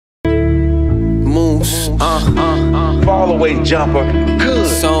Fall away jumper. Good.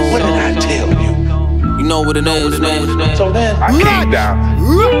 So, what did I tell you? You know what it is, man. So then I came down.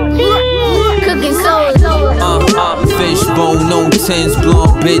 Cookin soul. Fishbone, no tens,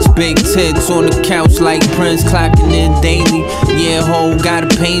 blonde bitch, big tits on the couch like Prince, clocking in daily. Yeah, ho, gotta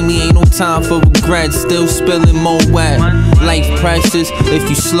pay me, ain't no time for regrets. Still spilling more wet. Life precious, if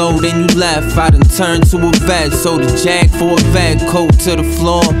you slow then you left. I done turned to a vet, so the jack for a vet, coat to the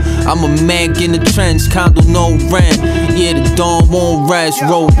floor. I'm a Mac in the trench, condo no rent. Yeah, the dawn won't rest.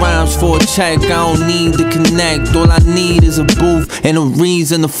 Roll rhymes for a check, I don't need to connect. All I need is a booth and a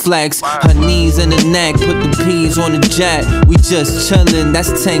reason to flex. Her knees in the neck, put the P's on the jet. We just chillin', that's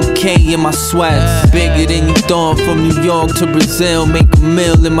 10K in my sweat. Bigger than you thought, from New York to Brazil. Make a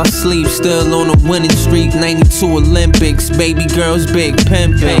meal in my sleep, still on a winning streak. 92 Olympics, baby girl's big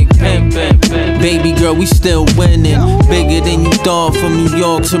pimpin'. Baby girl, we still winning. Bigger than you thought, from New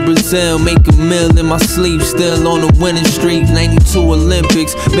York to Brazil. Make a meal in my sleep, still on a winning streak. 92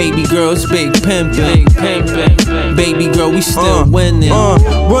 Olympics, baby girl's big pimpin'. Baby girl, we still winning.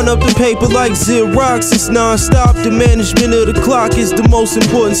 Run up the paper like Xerox, it's non-stop. The management of the clock is the most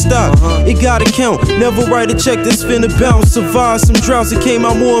important stop. It gotta count, never write a check that's finna bounce. Survive some droughts, it came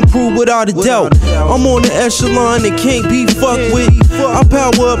out more improved without a doubt. I'm on the echelon that can't be fucked with. I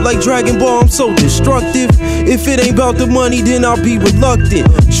power up like Dragon Ball, I'm so destructive. If it ain't about the money, then I'll be reluctant.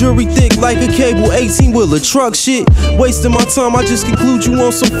 Jury thick like a cable, 18-wheeler truck shit. Wasting my time, I just conclude you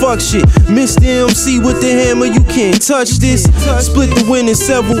on some fuck shit. Mr. MC with the hammer, you can't touch this. Split the win in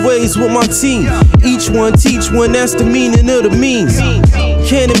several ways with my team. Each one teach one, that's the meaning of the means.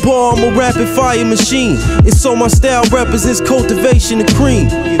 Cannonball, I'm a rapid fire machine. And so my style represents cultivation of cream.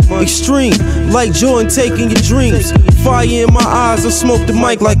 Extreme, like Jordan taking your dreams. Fire in my eyes, I smoke the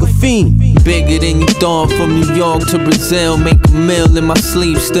mic like a fiend. Bigger than you thought, from New York to Brazil. Make a meal in my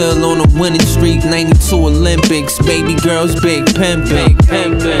sleep, still on a winning streak. 92 Olympics, baby girl's big pimpin'.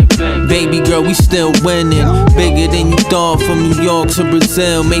 Baby girl, we still winning. Bigger than you thought, from New York to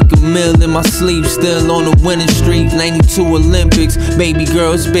Brazil. Make a meal in my sleep, still on a winning streak. 92 Olympics, baby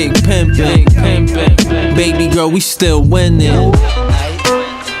girl's big pimpin'. Baby girl, we still winning.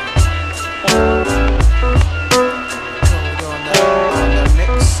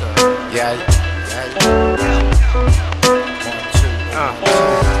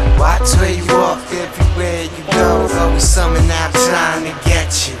 Watch where you walk, everywhere you go. Always someone out trying to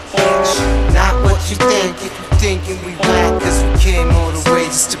get you. Not what you think, if you thinking we whack, cause we came all the way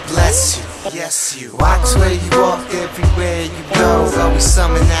just to bless you. Yes, you. Watch where you walk, everywhere you go. Always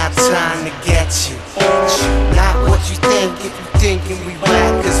someone out trying to get you. Not what you think, if you thinking we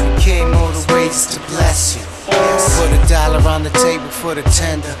whack, cause we came all the way just to bless you. Put $1 on the table for the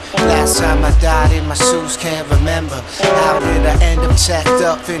tender. Last time I died in my shoes, can't remember. How did I end up checked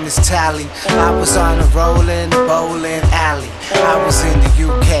up in this tally? I was on a roll in a bowling alley. I was in the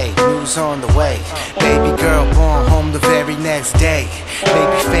UK, news on the way. Baby girl born home the very next day.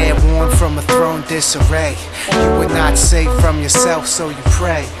 Baby fair worn from a throne disarray. You were not safe from yourself, so you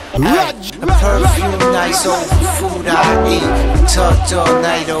pray. Radj, a perfume nice over food I eat. We talked all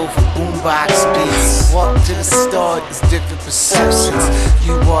night over boombox beats. Walk to the store, there's different perceptions.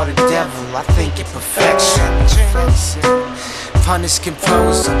 You are the devil, I think you're perfection. Punished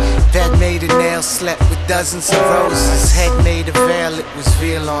composer, bed made of nails, slept with dozens of roses. Head made of veil, it was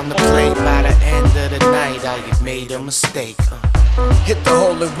veal on the plate. By the end of the night, I had made a mistake. Hit the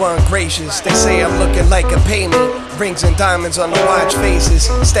hole in one, gracious. They say I'm looking like a payment. Rings and diamonds on the watch faces.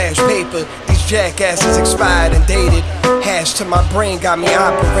 Stash paper, these jackasses expired and dated. Hash to my brain got me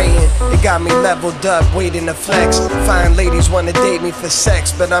operating. It got me leveled up, waiting to flex. Fine ladies wanna date me for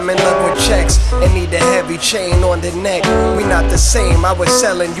sex, but I'm in love with checks and need a heavy chain on the neck. We not the same, I was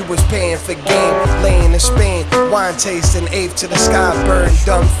selling, you was paying for game. Laying in Spain, wine tasting, eighth to the sky burn.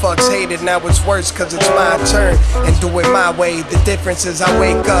 Dumb fucks hate it, now it's worse cause it's my turn. And do it my way, the difference is I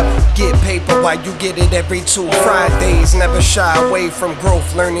wake up, get paper while you get it every 2 Fridays. Never shy away from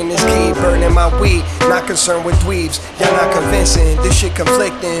growth, learning is key. Burning my weed, not concerned with dweebs. Y'all not convincing, this shit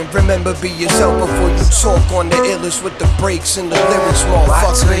conflicting. Remember, be yourself before you talk on the illest with the breaks and the lyrics.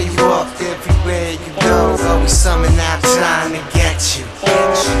 Watch where you walk, everywhere you go. Always someone out trying to get you.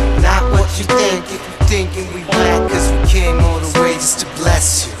 Not what you think, if you thinking we whack, cause we came all the way just to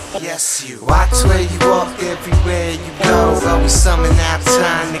bless you. Yes, you. Watch where you walk, everywhere you go. Always someone out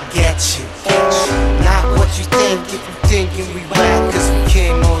trying to get you. Not what you think, if you thinking we whack, cause we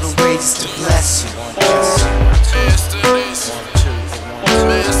came all the way just to bless you.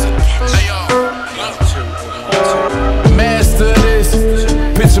 Master this.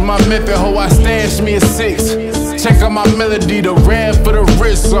 Picture my method, ho, I stash me a 6. Check out my melody, the ram for the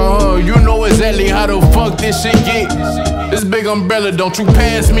wrist, you know exactly how the fuck fuck this shit get? This big umbrella, don't you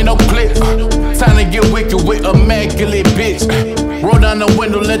pass me no clip. Time to get wicked with immaculate bitch. Roll down the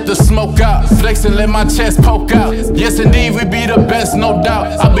window, let the smoke out. Flex and let my chest poke out. Yes indeed, we be the best, no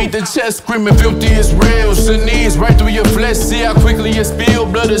doubt. I beat the chest, screaming filthy is real. Sneeze right through your flesh, see how quickly it spill.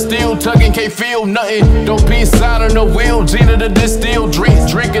 Blood is still tugging, can't feel nothing. Don't be inside on the wheel, Gina the distilled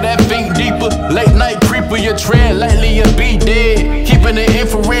drink of that faint deeper. Late night creeper, your tread lightly, you be dead. Keeping the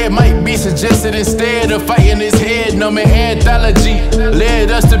infrared might be suggested instead of fighting his head. Numbing anthology led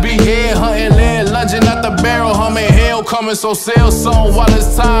us to be head hunting, lead lunging out the barrel, humming hell coming. So sell song while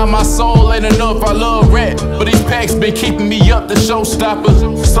it's time. My soul ain't enough. I love rap, but these packs been keeping me up. The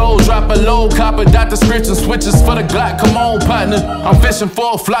Showstopper, soul drop a low copper. Dot description switches for the Glock. Come on, partner. I'm fishing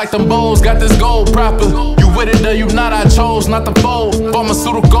for a flock. Them bowls got this gold proper. You with it or you not? I chose not to fold.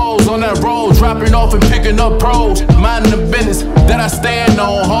 Pharmaceuticals on that road, dropping off and picking up pros. Minding the business that I stand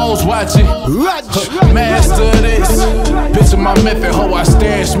on. Hoes watching. Master this. Picture my method, ho. I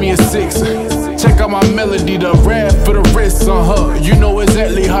stash me a 6. Check out my melody, the rap for the wrists on her. You know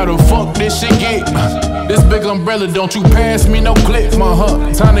exactly how the fuck this shit get. This big umbrella, don't you pass me no clip, my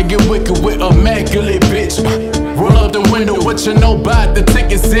huh. Time to get wicked with immaculate bitch. Roll up the window, what you know about the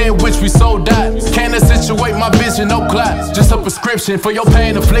tickets in which we sold out. Can't accentuate my vision, no clots. Just a prescription for your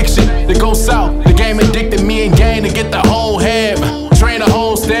pain affliction. That goes south, the game addicted me and game to get the whole half. Train the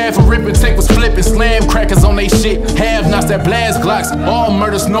whole staff for ripping, take was flipping, slam crackers on they shit. Have-nots that blast Glocks, all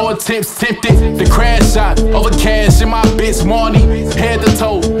murders, no attempts tempted. The crash shot, over cash in my bitch morning. Head to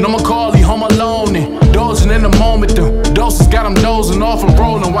toe, no Macaulay, home alone and dozing in the moment. The doses got them dozing off and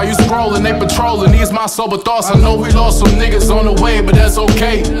rolling. While you scrolling, they patrolling. These my sober thoughts. I know we lost some niggas on the way, but that's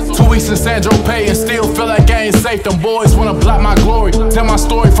okay. 2 weeks in Sandro Pay and still feel like I ain't safe. Them boys wanna block my glory. Tell my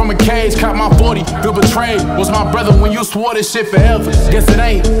story from a cage, caught my 40. Feel betrayed, was my brother when you swore this shit forever. Guess it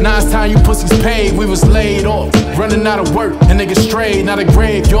ain't, now it's time you pussies paid. We was laid off, running out of work, and niggas strayed. Not a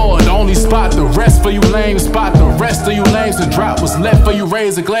graveyard, the only spot. The rest for you lames, spot the rest of you lames. The drop was left for you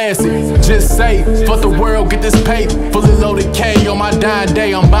raise a glasses. Just say, fuck the world, get this paper. Fully loaded K on my dying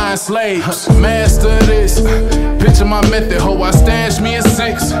day, I'm buying slaves. Master this, picture my method, ho, I stash me a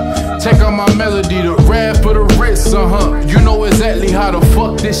 6. Check out my melody, the rap for the wrists, You know exactly how the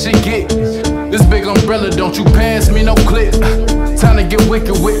fuck this shit get. This big umbrella, don't you pass me no clip. Time to get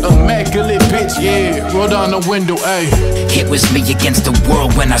wicked with immaculate bitch, yeah. Roll down the window, ayy. It was me against the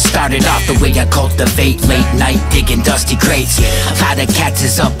world when I started off. The way I cultivate, late night digging dusty crates. A lot of cats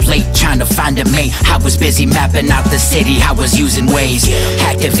is up late trying to find a mate. I was busy mapping out the city, I was using ways.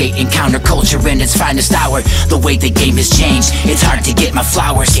 Activating counterculture in its finest hour. The way the game has changed, it's hard to get my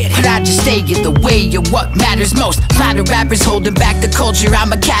flowers. But I just stay in the way of what matters most. A lot of rappers holding back the culture,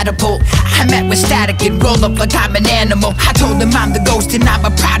 I'm a catapult. I met with Statik and roll up like I'm an animal. I told him I'm the ghost and I'm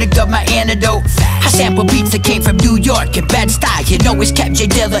a product of my antidote. I sample beats that came from New York and Bed-Stuy. You know it's kept J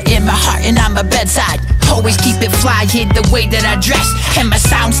Dilla in my heart and on my bedside. Always keep it fly, hit the way that I dress. And my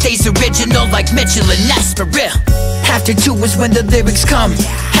sound stays original like Mitchell and Ness, for real. After 2 is when the lyrics come.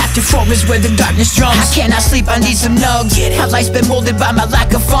 After 4 is where the darkness drums. I cannot sleep, I need some nugs. My life's been molded by my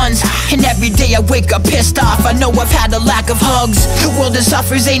lack of funds. And every day I wake up pissed off. I know I've had a lack of hugs. The world that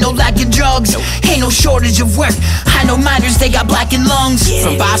suffers, ain't no lack of drugs. Ain't no shortage of work. I know miners, they got blackened lungs.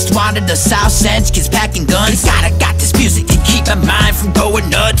 From Botswana to South Sense, kids packing guns. Got this music to keep my mind from going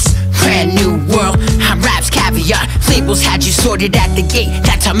nuts. Brand new world, I'm rap's caviar. Labels had you sorted at the gate,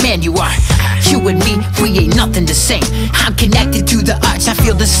 that's how man you are. You and me, we ain't nothing the same. I'm connected to the arts, I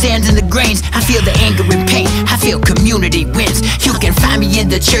feel the sands and the grains. I feel the anger and pain, I feel community wins. You can find me in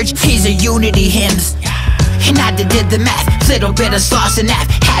the church, these are unity hymns. And I did the math, little bit of sauce and that.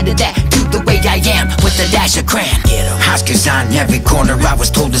 Added that to the way I am, with a dash of cran. Oscars on every corner, I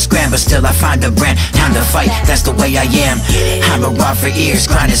was told to scram, but still I find a brand. Time to fight, that's the way I am. I'm a raw for ears,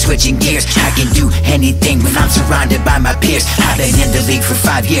 grinding, switching gears. I can do anything when I'm surrounded by my peers. I've been in the league for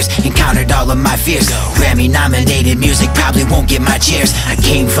 5 years, encountered all of my fears. Grammy nominated music, probably won't get my cheers. I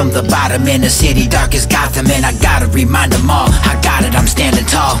came from the bottom in a city dark as Gotham, and I gotta remind them all, I got it, I'm standing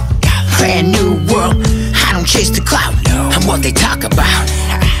tall. Brand new world, I don't chase the clout, I'm what they talk about.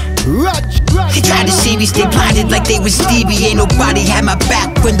 They tried to see me stay blinded like they was Stevie. Ain't nobody had my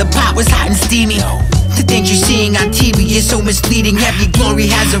back when the pot was hot and steamy. The things you're seeing on TV is so misleading. Every glory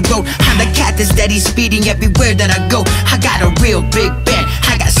has a road, I'm the cat that's steady speeding everywhere that I go. I got a real big band,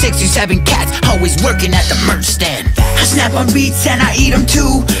 I got 6 or 7 cats always working at the merch stand. I snap on beats and I eat them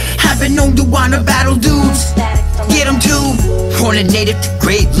too. I've been known to wanna battle dudes, get them too. Born a native to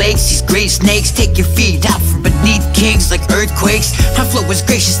Great Lakes, these great snakes take your feet out from beneath kings like earthquakes. My flow is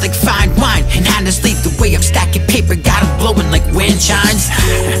gracious like fine wine, and honestly the way I'm stacking paper got them blowing like wind chimes.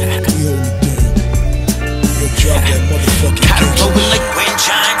 motherfucking Gotta roll it like wind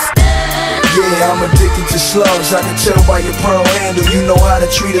chimes. Yeah, I'm addicted to slugs. I can tell by your pearl handle. You know how to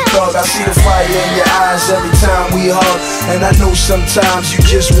treat a thug. I see the fire in your eyes every time we hug. And I know sometimes you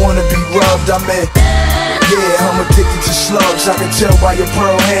just wanna be rubbed. Yeah, I'm addicted to slugs. I can tell by your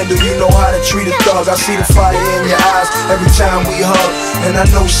pearl handle. You know how to treat a thug. I see the fire in your eyes every time we hug. And I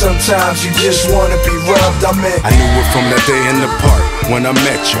know sometimes you just wanna be rubbed. I knew it from that day in the park when I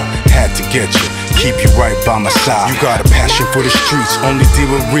met you. Had to get you, keep you right by my side. You got a passion for the streets, only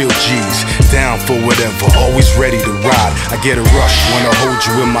deal with real G's. Down for whatever, always ready to ride. I get a rush when I hold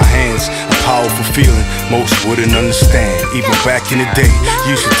you in my hands. A powerful feeling most wouldn't understand. Even back in the day,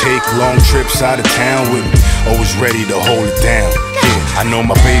 used to take long trips out of town with me. Always ready to hold it down. Yeah, I know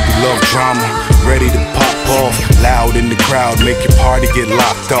my baby love drama, ready to pop off. Loud in the crowd, make your party get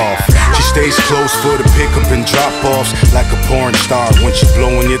locked off. She stays close for the pickup and drop-offs, like a porn star when she's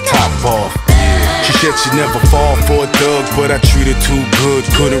blowing your top off. She said she'd never fall for a thug, but I treat her too good,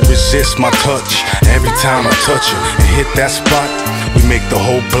 couldn't resist my touch. Every time I touch her and hit that spot, we make the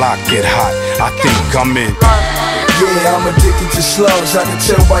whole block get hot. I think I'm in. Yeah, I'm addicted to slugs. I can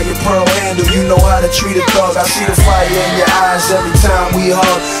tell by your pearl handle. You know how to treat a thug. I see the fire in your eyes every time we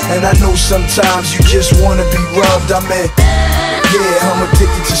hug. And I know sometimes you just wanna be rubbed. Yeah, I'm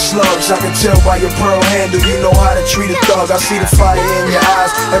addicted to slugs. I can tell by your pearl handle. You know how to treat a thug. I see the fire in your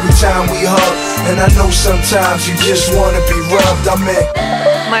eyes every time we hug. And I know sometimes you just wanna be rubbed.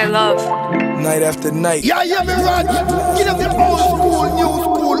 My love. Night after night. Yeah, me Radj. Get up the old school, new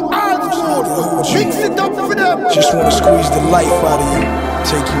school, old school. Mix it up for them. Just wanna squeeze the life out of you,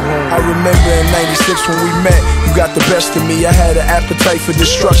 take you home. I remember in '96 when we met, you got the best of me. I had an appetite for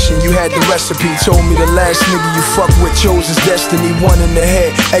destruction, you had the recipe. Told me the last nigga you fuck with chose his destiny. One in the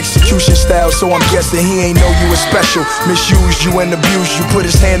head, execution style, so I'm guessing he ain't know you was special. Misused you and abused you, put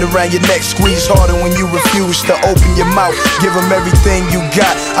his hand around your neck. Squeeze harder when you refuse to open your mouth. Give him everything you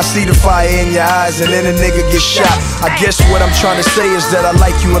got. I see the fire in your eyes and then a nigga get shot. I guess what I'm trying to say is that I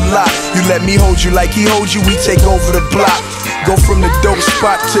like you a lot. You let me hold you like he holds you, we take over the block. Go from the dope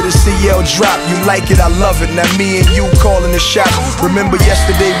spot to the CL drop. You like it, I love it. Now me and you calling the shot. Remember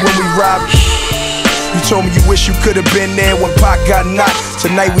yesterday when we robbed? You told me you wish you could've been there when Pac got knocked.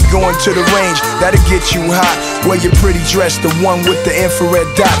 Tonight we going to the range, that'll get you hot. Wear your pretty dress, the one with the infrared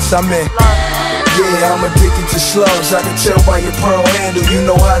dots. I'm in. Yeah, I'm addicted to slugs. I can tell by your pearl handle. You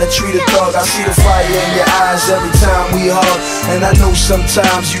know how to treat a thug. I see the fire in your eyes every time we hug. And I know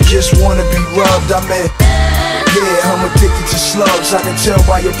sometimes you just wanna be rubbed. Yeah, I'm addicted to slugs. I can tell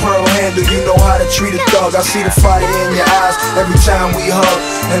by your pearl handle. You know how to treat a thug. I see the fire in your eyes every time we hug.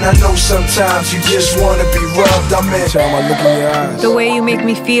 And I know sometimes you just wanna be rubbed. Time I look in your eyes. The way you make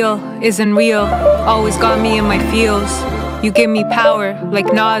me feel isn't real. Always got me in my feels. You give me power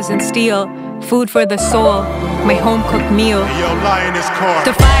like Nas and Steel. Food for the soul, my home-cooked meal. Hey, yo, Lioness, Kaur.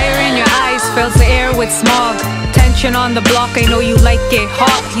 The fire in your eyes fills the air with smog. Tension on the block, I know you like it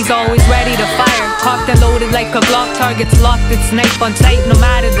hot. He's always ready to fire. Cocked and loaded like a Glock. Target's locked, it's knife on sight, no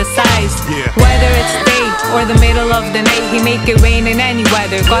matter the size. Whether it's day or the middle of the night, he make it rain in any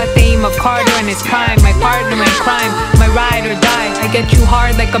weather. Got the aim of Carter in his prime. My partner in crime, my ride or die. I get you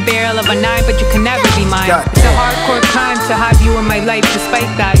hard like a barrel of a nine, but you can never be mine. It's a hardcore crime to have you in my life. Despite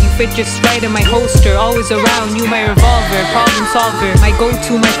that, you fit just right in my holster. Always around, you my revolver, problem solver. My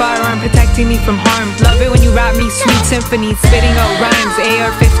go-to, my firearm, protecting me from harm. Love it when you rap me sweet symphonies, spitting out rhymes.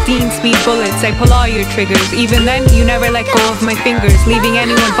 AR-15 speed bullets, I pull all your triggers. Even then, you never let go of my fingers, leaving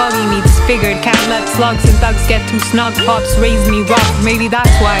anyone bugging me disfigured. Can't let slugs and thugs get too snug. Pops raised me rough, maybe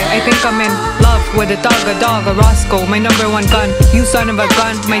that's why I think I'm in love with a dog, a Roscoe. My #1 gun, you son of a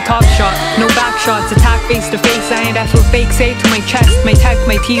gun. My top shot, no back shots. Attack face to face, I ain't F with fake. Say to my chest, my tech,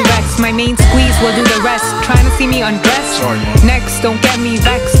 my T-Rex. My main squeeze will do the rest. Trying to see me undressed. Next, don't get me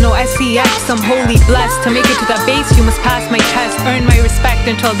vexed. No SCX, I'm wholly blessed. To make it to the base, you must pass my test. Earn my respect.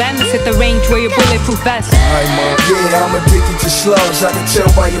 Until then, let's hit the range where your bulletproof vest. Yeah, I'm addicted to slugs. I can tell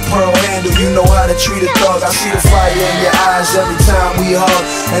by your pearl handle. You know how to treat a thug. I see the fire in your eyes every time we hug.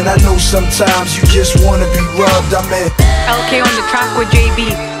 And I know sometimes you just wanna be rubbed. LK on the track with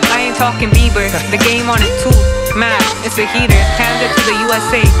JB. I ain't talking Bieber. The game on it too. Mad, it's a heater. Canada to the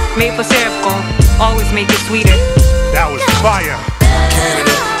USA. Maple syrup gon' always make it sweeter. That was fire.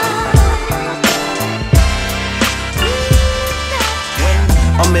 Canada.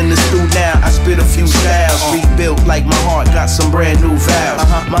 I'm in the stew now, I spit a few styles. Rebuilt like my heart, got some brand new vows.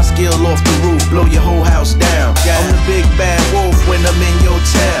 My skill off the roof, blow your whole house down. I'm the big bad wolf when I'm in your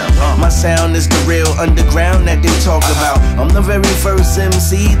town. My sound is the real underground that they talk about. I'm the very first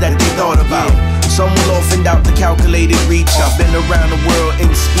MC that they thought about. Some will often doubt the calculated reach. I've been around the world in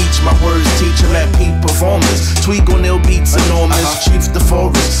speech. My words teach them at peak performance. Tweak on LB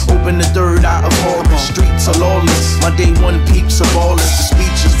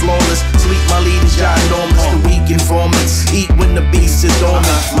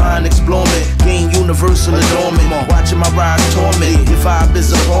dormant. Mind explorement, gain universal adornment. Watching my rise torment, your vibe is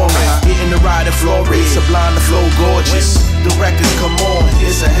abhorrent. Getting the ride and floor rate, sublime the flow gorgeous. The records come on,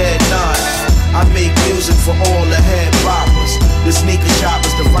 it's a head nod. I make music for all the head boppers, the sneaker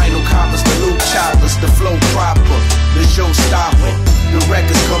shoppers, the vinyl coppers, the loop choppers, the flow proper, the showstopper. The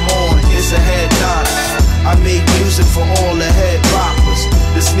records come on, it's a head nod. I make music for all the head boppers,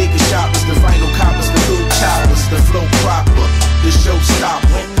 the sneaker shoppers, the vinyl coppers, the loop choppers, the flow proper, the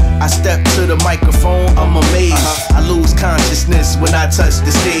showstopper. I step to the microphone, I'm amazed. I lose consciousness when I touch the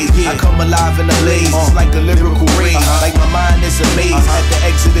stage. I come alive in a blaze, it's like a lyrical rage. Like my mind is a maze, at the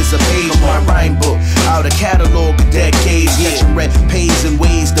exit is a page. My rhyme book, out a catalog of decades. Catching red pays and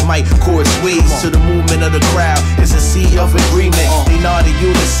ways, the mic chord sways to the movement of the crowd. It's a sea of agreement. They nod in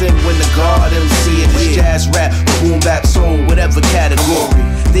unison when the God MC. And it's jazz rap, boom bap soul, whatever category.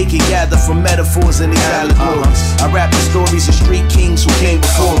 They can gather from metaphors and these allegories. I rap the stories of street kings who came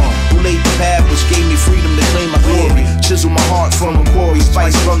before me, who laid the path which gave me freedom to claim my glory. Chisel my heart from a quarry,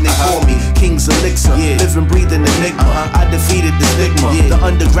 spice from they call me King's Elixir, living, breathing enigma. I defeated the stigma, the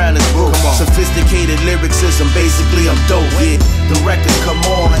underground is broke. Sophisticated lyricism, basically I'm dope. The records come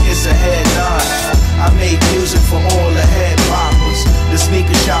on, it's a head nod. I make music for all the head boppers, the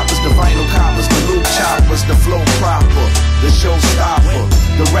sneaker shoppers, the vinyl coppers, the loop choppers, the flow proper, the showstopper.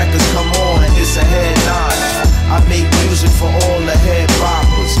 The records come on, it's a head nod. I make music for all the head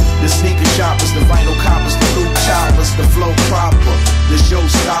boppers, the sneaker shoppers, the vinyl coppers, the loop choppers, the flow proper, the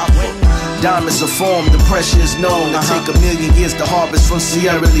showstopper. Diamonds are formed, the pressure is known. It take a million years to harvest from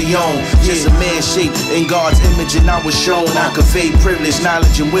Sierra Leone. Just a man shaped in God's image and I was shown. I convey privilege,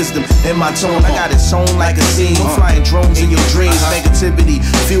 knowledge and wisdom in my tone. I got it sewn like a seam. I'm flying drones in your dreams. Negativity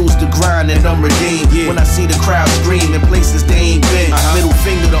fuels the grind and I'm redeemed. When I see the crowd scream in places they ain't been. Middle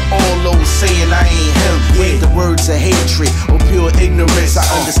finger to all those saying I ain't him. With the words of hatred or pure ignorance, I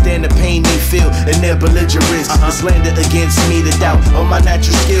understand the pain they feel in their belligerence. The slander against me, the doubt of my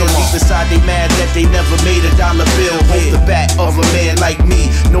natural skill. Deep inside they mad that they never made a dollar bill. Off the back of a man like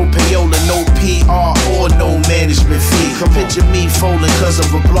me, no payola, no PR or no management fee. Picture me folding cause of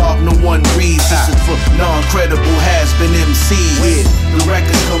a blog no one reads. This is for non-credible has-been MCs. The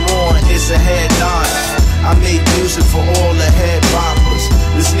records come on, it's a head nod. I make music for all the head boppers,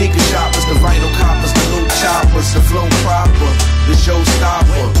 the sneaker shoppers, the vinyl coppers, the loop choppers, the flow proper, the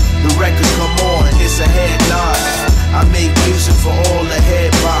showstopper. The records come on, it's a head nod. I make music for all the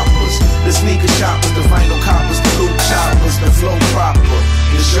head boppers, the sneaker shoppers, the vinyl coppers, the loop choppers, the flow proper,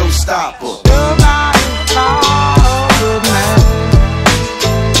 the showstopper. Nobody's forward now.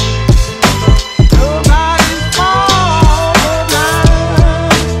 Nobody's forward now.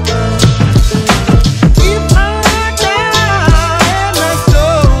 Keep on down and let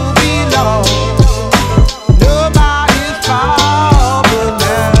soul be lost. Nobody's forward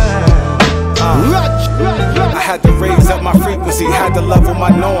now. I had to raise up my frequency, had to level my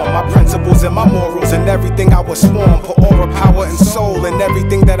norm, my principles and my morals, and everything I was sworn. Put aura, power, and soul in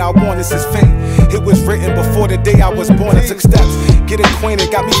everything that I want. This is fate. It was written before the day I was born. I took steps, get acquainted,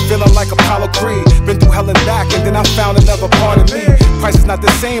 got me feeling like Apollo Creed. Been through hell and back, and then I found another part of me. Price is not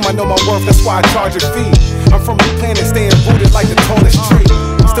the same, I know my worth, that's why I charge a fee. I'm from the planet, staying rooted like the tallest tree.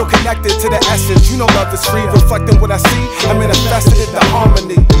 Still connected to the essence, you know love is free. Reflecting what I see, I manifested it, the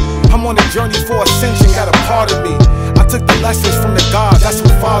harmony. I'm on a journey for ascension, got a part of me. I took the lessons from the gods, that's who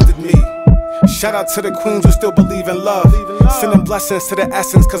fathered me. Shout out to the queens who still believe in love. Sending blessings to the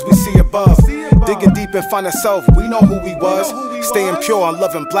essence cause we see above. Digging deep and find ourselves, we know who we was. Staying pure and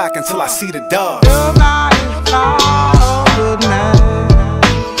loving black until I see the doves. Nobody's forward now.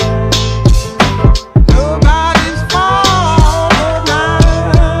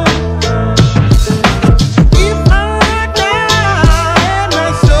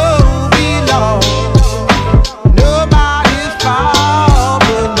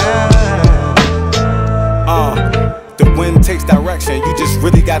 You just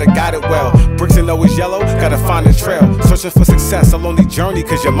really gotta guide it well. Bricks ain't always yellow, gotta find a trail. Searching for success, a lonely journey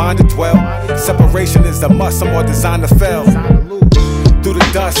cause your mind to dwell. Separation is the must, I'm more designed to fail. Through the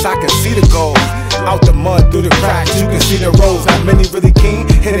dust, I can see the gold. Out the mud, through the cracks, you can see the roads. Not many really keen,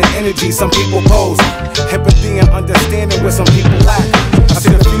 hidden energy, some people pose. Empathy and understanding where some people lack. I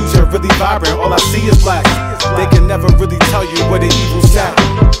see the future really vibrant, all I see is black. They can never really tell you where the evil sat.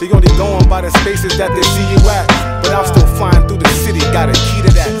 They only going by the spaces that they see you at. But I'm still flying through the city, got a key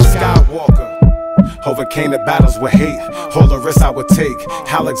to that. Skywalker overcame the battles with hate. All the risks I would take,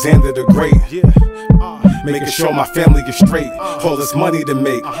 Alexander the Great. Making sure my family is straight. All this money to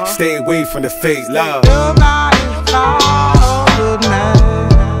make, stay away from the fake love. Nobody's forward now.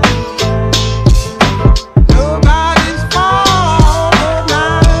 Nobody's forward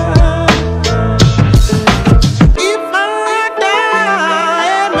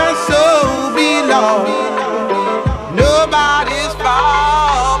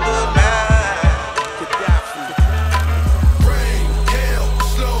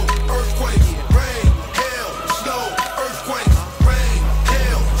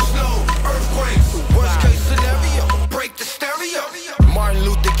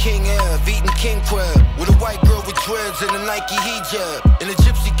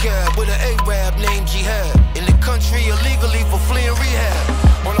cab with an Arab named Jihad. In the country illegally for fleeing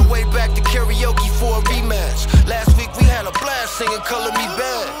rehab. On the way back to karaoke for a rematch. Last week we had a blast singing Color Me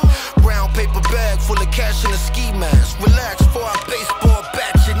Bad. Brown paper bag full of cash in a ski mask. Relax for our baseball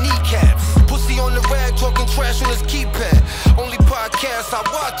bat your kneecaps. Pussy on the rag talking trash on his keypad. Only podcast I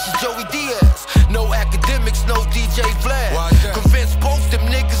watch is Joey Diaz. No academics, no DJ Vlad. Convinced both them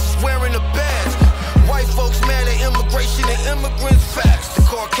niggas is wearing a badge. White folks mad at immigration and immigrants facts. The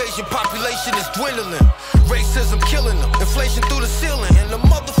Caucasian population is dwindling. Racism killing them. Inflation through the ceiling. And the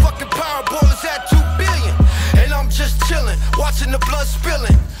motherfucking Powerball is at 2 billion. And I'm just chilling, watching the blood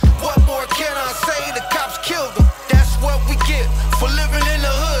spilling. What more can I say? The cops killed them. That's what we get for living in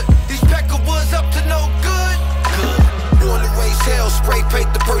the hood. These Peckerwoods up to no good. Born to raise hell, spray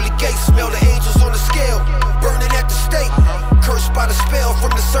paint the pearly gates. Smell the angels on the scale, burning at the stake. Cursed by the spell from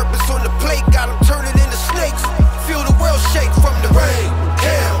the serpents on the plate. Got them turning into snakes. Feel the world shake from the rain,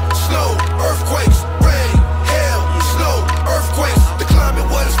 hail, snow, earthquakes. Rain, hail, snow, earthquakes. The climate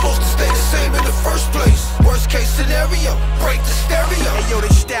wasn't supposed to stay the same in the first place. Worst case scenario, break the stereo. Hey yo, they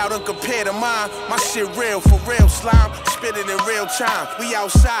style don't compare to mine. My shit real, for real slime. Spit it in real time. We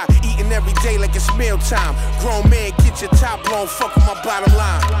outside, eating every day like it's meal time. Grown man, get your top blown, fuck with my bottom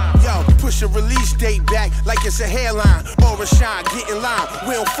line. Yo, push a release date back like it's a hairline. Or a shine, get in line.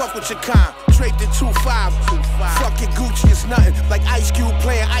 We don't fuck with your kind. Draped in 2-5. Fucking Gucci is nothing. Like Ice Cube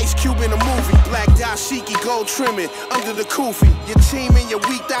playing Ice Cube in a movie. Black dashiki, gold trimming under the kufi. Your team and your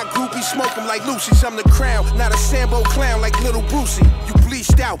weak dot groupie smoke them like Lucy's. I'm the crown, not a Sambo clown like Little Brucey. You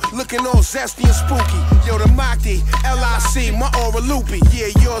bleached out, looking all zesty and spooky. Yo, the Maki, LIC, my aura loopy.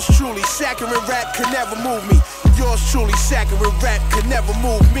 Yeah, yours truly, saccharine rap could never move me. Yours truly, saccharine rap could never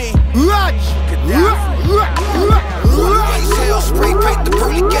move me. Radj! Raise hell, spray paint the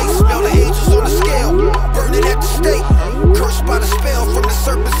pearly gates. Smell the angels on the scale, burning at the stake. Cursed by the spell from the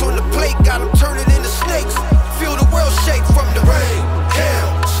serpents on the plate. Got them turning into snakes. Feel the world shake from the rain, hail,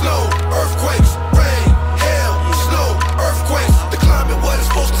 snow, earthquakes. Rain, hail, snow, earthquakes. The climate wasn't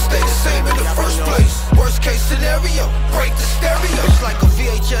supposed to stay the same in the first place. Worst case scenario, break the stereo. It's like a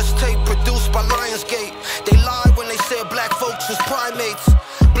VHS tape produced by Lionsgate. They lied when they said black folks was primates.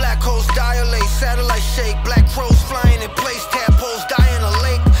 Black holes dilate, satellite shake. Black crows flying in place, tadpoles die in a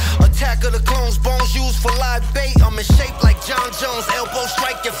lake. Attack of the clones, bones used for live bait. I'm in shape like John Jones, elbow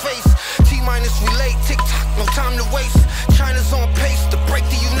strike your face. T-minus relate, tick-tock, no time to waste. China's on pace to break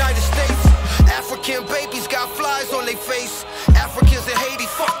the United States. African babies got flies on their face. Africans in Haiti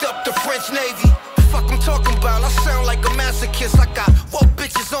fucked up the French Navy. Fuck I'm talking about, I sound like a masochist. I got woke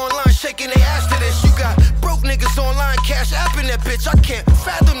bitches online shaking their ass to this. You got broke niggas online, cash app in that bitch. I can't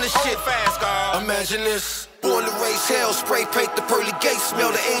fathom this shit fast, God. Imagine this. Born to raise hell, spray paint the pearly gates.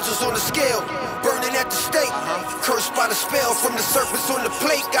 Smell the angels on the scale, burning at the stake. Cursed by the spell from the serpents on the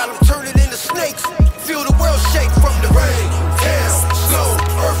plate. Got them turning into snakes. Feel the world shake from the rain, hail, snow,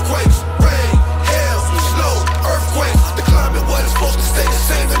 earthquakes. Rain, hail, snow, earthquakes. The climate wasn't supposed to stay the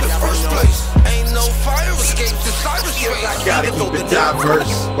same in the first place. Ain't no fire escape to cyberspace. I gotta keep it diverse.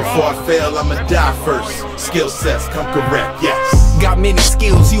 Before I fail, I'ma die first. Skill sets come correct, yes. Got many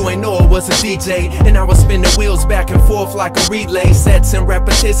skills, you ain't know I was a DJ. And I was spin the wheels back and forth like a relay. Sets and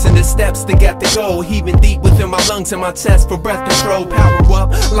repetition, the steps to get the goal. Heaving deep within my lungs and my chest for breath control. Power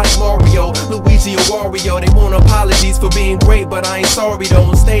up like Mario, Luigi or Wario. They want apologies for being great, but I ain't sorry though.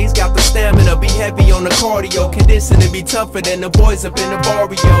 On stage, got the stamina, be heavy on the cardio. Condition to be tougher than the boys up in the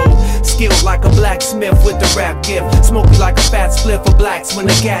barrio. Skilled like a blacksmith with the rap gift. Smoky like a fat spliff for blacks when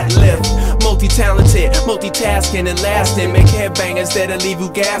the cat lift. Multi-talented, multitasking and lasting. Make headbangers that'll leave you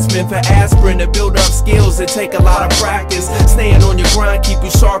gasping for aspirin. To build up skills that take a lot of practice. Staying on your grind, keep you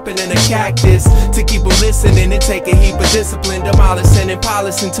sharpening a cactus. To keep them listening, it take a heap of discipline. Demolishing and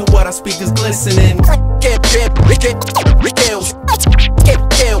polishing to what I speak is glistening.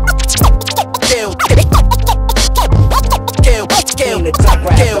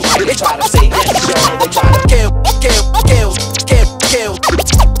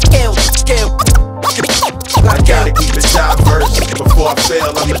 I gotta keep it diverse. Before I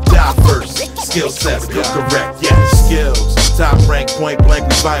fail, I'ma die first. Skill sets come correct, yes. Skills, top rank, point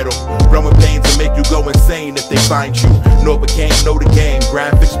blank, is vital. Run with pains and make you go insane if they find you. Know the game, know the game.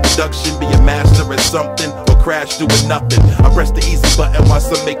 Graphics, production, be a master at something or crash doing nothing. I press the easy button while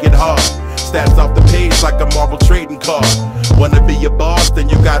some make it hard. stats off the page like a marble trading card. Wanna be a boss, then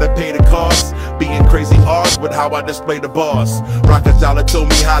you gotta pay the cost. Being crazy hard with how I display the boss. Rockefeller told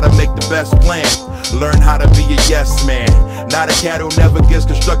me how to make the best plan. Learn how to be a yes man. Not a cat who never gives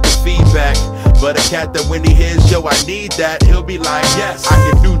constructive feedback, but a cat that when he hears, yo, I need that, he'll be like, yes,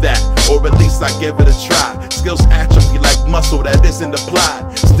 I can do that, or at least I give it a try. Skills atrophy like muscle that isn't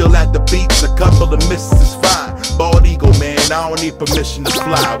applied. Still at the beats, a couple of misses is fine. Bald eagle, man, I don't need permission to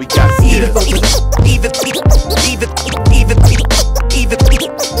fly. We got skills.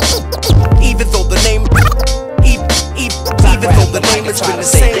 Even though the name has been the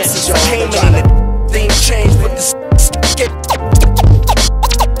same since you came in, and things changed, but the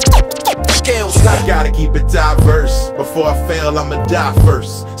scales. I gotta keep it diverse. Before I fail, I'ma die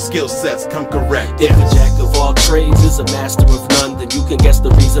first. Skill sets come correct. If a jack of all trades is a master of none, then you can guess the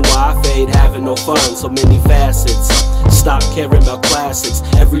reason why I fade, having no fun. So many facets. Stop caring about classics.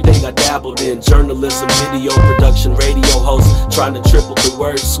 Everything I dabbled in: journalism, video production, radio host. Trying to triple the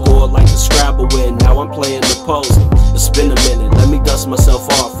word score like a Scrabble win. Now I'm playing the post. It's been a minute, let me dust myself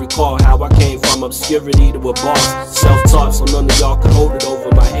off. Recall how I came from obscurity to a boss. Self-taught, so none of y'all can hold it over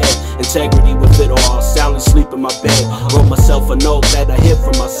my head. Integrity with it all, soundly sleep in my bed. Wrote myself a note that I hid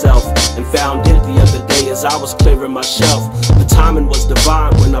from myself, and found it the other day as I was clearing my shelf. The timing was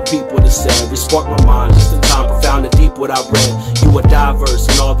divine when I peeped what it said. It sparked my mind, just in time profound and deep what I read. You were diverse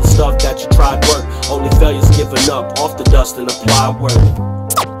in all the stuff that you tried work. Only failures given up, off the dust and apply word.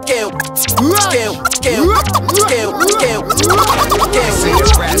 See the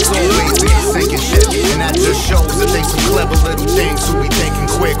rats always be sinking shit, and that just shows that they some clever little things who be thinking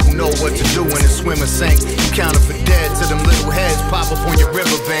quick, who know what to do when the swimmer sink. You counter for dead to them little heads pop up on your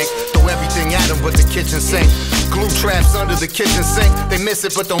riverbank. Throw everything at them but the kitchen sink. Glue traps under the kitchen sink. They miss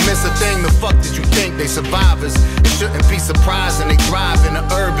it but don't miss a thing. The fuck did you think? They survivors. It shouldn't be surprising they thrive in an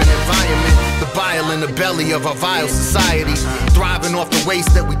urban environment. The bile in the belly of our vile society, thriving off the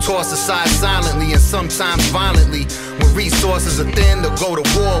waste that we toss aside silently and sometimes violently. When resources are thin, they'll go to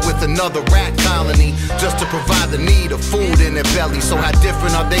war with another rat colony just to provide the need of food in their belly. So how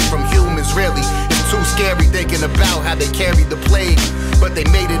different are they from humans really? It's too scary thinking about how they carried the plague, but they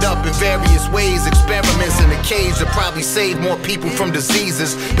made it up in various ways. Experiments in a cage that probably saved more people from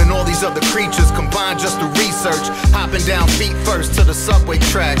diseases than all these other creatures combined just to research. Hopping down feet first to the subway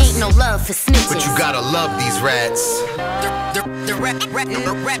tracks. Ain't no love for snitches, but you gotta love these rats. The rats lurking,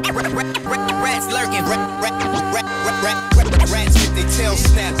 rats with their tails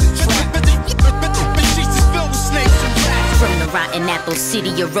snapped and trapped. From the rotten apple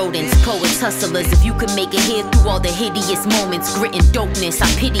city of rodents, poets, hustlers. If you could make it here through all the hideous moments, grit and dopeness, I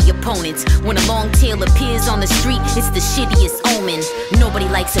pity opponents. When a long tail appears on the street, it's the shittiest omen. Nobody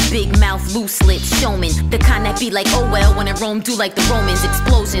likes a big mouth, loose lips showman. The kind that be like, oh well, when in Rome do like the Romans.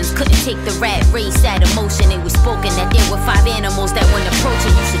 Explosions couldn't take the rat race out of motion. It was spoken that there were 5 animals that when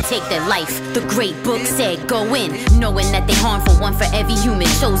approaching you should take their life. The great book said go in, knowing that they harmful, one for every human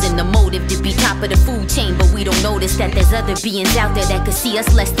chosen. The motive to be top of the food chain, but we don't notice that there's other beings out there that could see us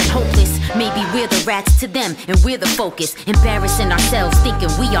less than hopeless. Maybe we're the rats to them and we're the focus, embarrassing ourselves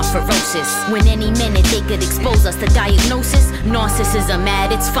thinking we are ferocious, when any minute they could expose us to diagnosis. Narcissism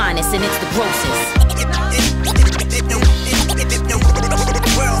at its finest and it's the grossest.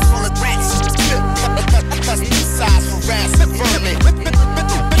 World full of rats, custom size for rats and vermin.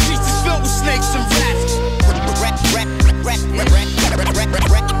 Beaches filled with snakes and rats.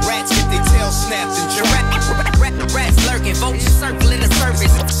 Rats get their tails snapped and trapped. Rats lurking, vultures circling the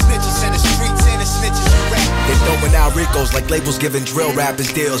surface. Snitches in the streets and the snitches you rap. They throwing out Ricos like labels giving drill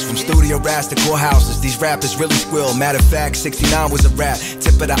rappers deals. From studio rats to courthouses, these rappers really squill. Matter of fact, 69 was a rap,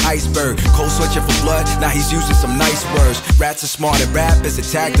 tip of the iceberg. Cold switching for blood, now he's using some nice words. Rats are smart and rap is a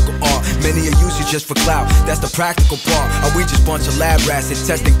tactical art. Many are using just for clout, that's the practical part. Are we just bunch of lab rats and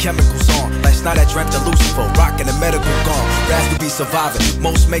testing chemicals on? Last night I dreamt of Lucifer, rocking a medical gone. Rats to be surviving,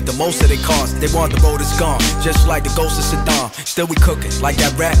 most make the most of their cost. They want the road is gone, just like the ghost of Saddam. Still we cooking, like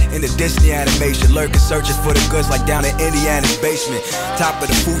that rat in the Disney animation. Lurking, searching for the goods like down in Indiana's basement. Top of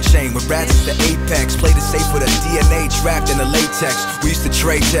the food chain, with rats is the apex. Played it safe with a DNA trapped in the latex. We used to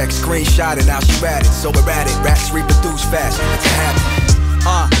trade text, screenshot it, now she ratted. So erratic, rats reproduce fast, it's a habit.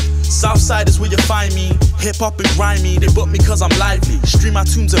 Southside is where you find me. Hip-hop and grimy, they book me cause I'm lively. Stream my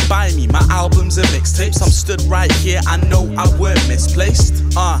tunes and buy me, my albums and mixtapes. I'm stood right here, I know I weren't misplaced.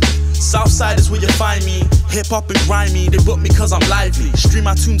 Southside is where you find me. Hip-hop and grimy, they book me cause I'm lively. Stream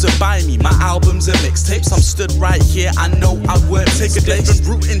my tunes and buy me, my albums and mixtapes. I'm stood right here, I know I weren't take a different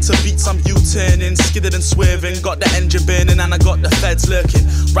route into beats. I'm U-turning, skidded and swerving. Got the engine burning and I got the feds lurking.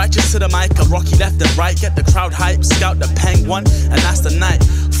 Righteous to the mic, a rocky left and right. Get the crowd hype, scout the penguin, and that's the night.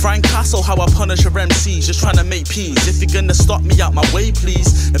 Frank Castle, how I punish your MCs, just trying to make peace. If you're gonna stop me out my way,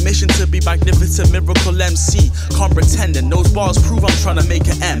 please. The mission to be magnificent, miracle MC. Can't pretend, and those bars prove I'm trying to make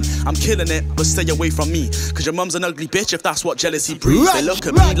an M. I'm killing it, but stay away from me. Cause your mum's an ugly bitch if that's what jealousy breeds. They look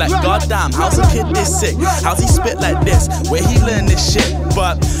at me like, goddamn, how's a kid this sick? How's he spit like this? Where he learn this shit?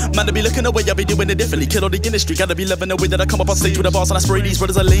 But man, to be looking away, I'll be doing it differently. Kill all the industry, gotta be loving the way that I come up on stage with the bars and I spray these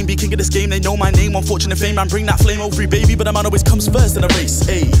brothers are lame. Be king of this game, they know my name. Unfortunate fame, man, bring that flame over, baby. But a man always comes first in a race.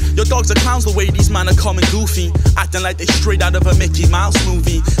 Ayy, your dogs are clowns the way these man are coming goofy, acting like they straight out of a Mickey Mouse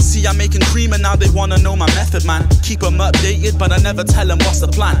movie. See, I'm making cream and now they wanna know my method, man. Keep them updated, but I never tell them what's the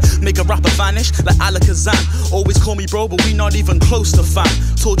plan. Make a rapper vanish like Alakazam. Always call me bro, but we not even close to fam.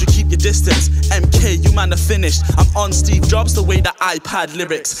 Told you keep your distance. MK, you man are finished. I'm on Steve Jobs the way that iPad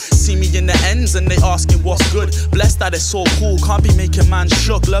lyrics. See me in the ends and they asking what's good. Blessed that it's so cool, can't be making man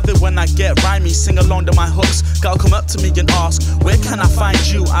shook. Love it when I get rhymey, sing along to my hooks. Girl come up to me and ask, where can I find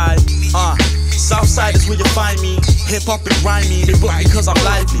you? Southside is where you find me. Hip hop and grimy, they book me cause I'm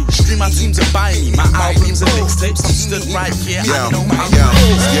lively. Stream my tunes and buy me my albums and mixtapes. I'm stood right here. I know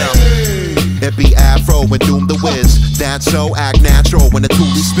It be Afro and DoomDaWiz. That's so act natural when the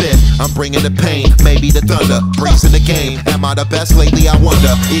toolie spit. I'm bringing the pain, maybe the thunder. Breeze in the game. Am I the best lately? I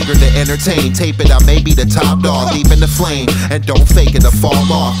wonder. Eager to entertain. Tape it, I may be the top dog. Deep in the flame. And don't fake it to fall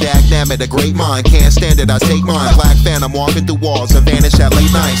off. Dagnammit, a great mind. Can't stand it, I take mine. Black Phantom walking through walls and vanish at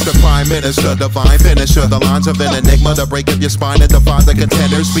late nights. The Prime Minister, divine finisher. The lines of an enigma to break up your spine and defy the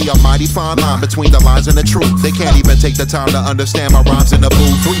contenders. Be a mighty fine line between the lies and the truth. They can't even take the time to understand my rhymes in the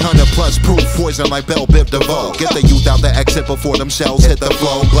booth. 300 plus proof. Poison like Bell Biv DeVoe. Get the youth out the exit before them shells hit the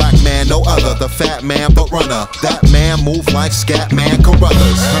flow. Black man, no other. The fat man, but runner. That man move like Scat Man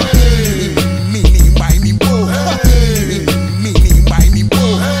Carruthers.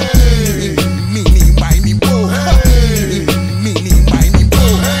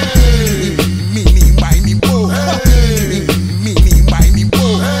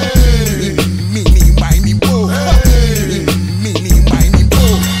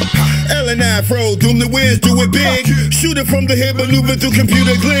 DoomDaWiz, do it big. Shoot it from the hip, maneuver through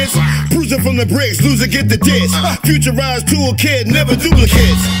computer glitz. Bruiser from the bricks, loser get the diss. Futurized toolkit, never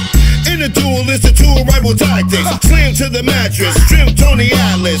duplicates. In the duel, it's a tool rival tactics. Slam to the mattress, trim Tony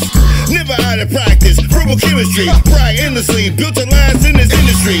Atlas. Never out of practice, verbal chemistry. Bright endlessly, built to last in this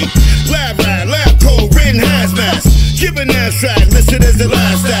industry. Lab code, written hazmat. Given abstract, listed as the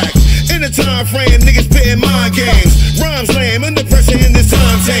last act. In the time frame, niggas spitting mind games. Rhymes lame, under pressure in this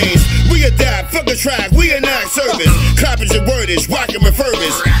time change. We adapt, fuck a track, we enact service. Clappage and wordage, rock and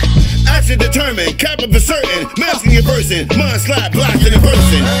refurbish. Action determined, cap for certain. Masking your person, mind slap, blasting in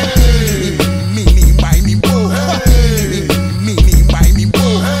person.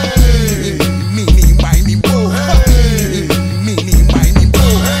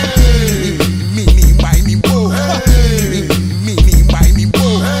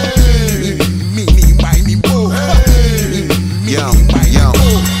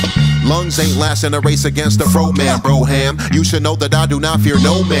 Ain't lasting a race against the throat man, bro ham. You should know that I do not fear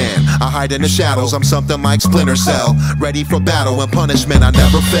no man. I hide in the shadows, I'm something like Splinter Cell. Ready for battle and punishment, I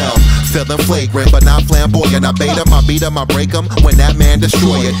never fell. Feeling flagrant, but not flamboyant. I bait him, I beat him, I break him when that man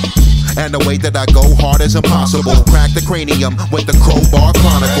destroy it. And the way that I go hard is impossible. Crack the cranium with the crowbar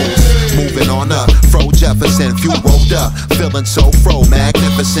chronicles. Moving on up, Fro Jefferson, few rolled up. Feeling so fro,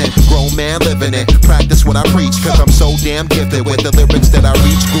 magnificent. Grown man living it. Practice what I preach, cause I'm so damn gifted with the lyrics that I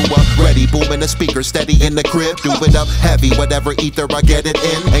reach. Grew up ready, booming the speaker, steady in the crib. Do it up heavy, whatever ether I get it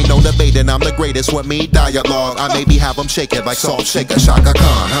in. Ain't no debating, I'm the greatest with me. Dialogue, I maybe have them shake it like Salt Shaker, Shaka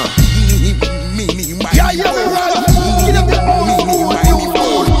Khan, huh? Yeah, get up your old school, new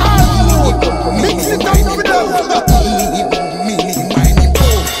school, old school. Mix it up with them.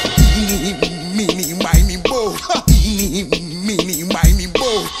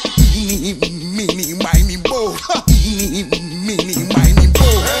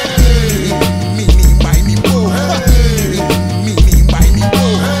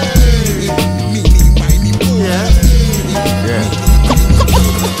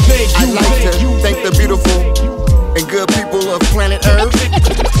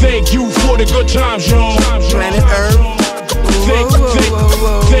 Thank you for the good times, y'all. Planet Earth. Thank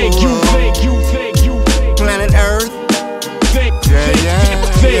you. Planet Earth.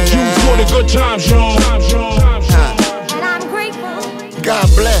 Thank you for the good times, y'all. And I'm grateful. God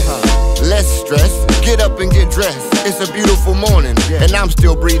bless. Less stress. Get up and get dressed. It's a beautiful morning, and I'm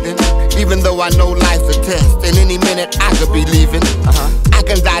still breathing. Even though I know life's a test, and any minute I could be leaving. I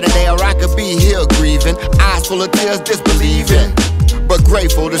can die today, or I could be here grieving. Eyes full of tears, disbelieving. But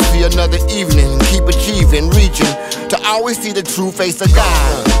grateful to see another evening. Keep achieving, reaching to always see the true face of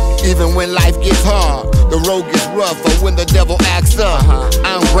God. Even when life gets hard, the road gets rough, or when the devil acts up,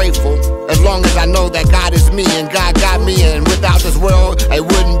 I'm grateful. As long as I know that God is me and God got me, and without this world, I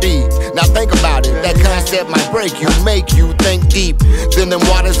wouldn't be. Now think about it, that concept might break you, make you think deep. Then them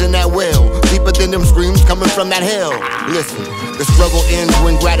waters in that well, deeper than them screams coming from that hell. Listen, the struggle ends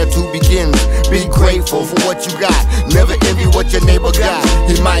when gratitude begins. Be grateful for what you got, never envy what your neighbor got.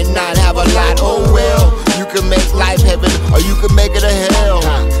 He might not have a lot, oh well. You can make life heaven, or you can make it a hell.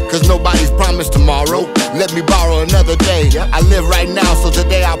 Cause nobody's promised tomorrow. Let me borrow another day. I live right now, so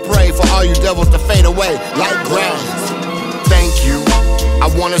today I pray for all you devils to fade away like grass. Thank you,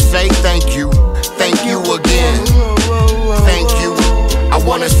 I wanna say thank you. Thank you again. Thank you, I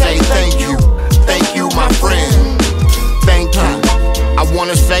wanna say thank you. Thank you, my friend. Thank you, I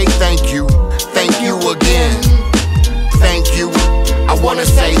wanna say thank you. Thank you again. Thank you, I wanna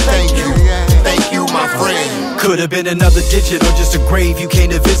say thank you. Thank you, my friend. Could've been another digit or just a grave you came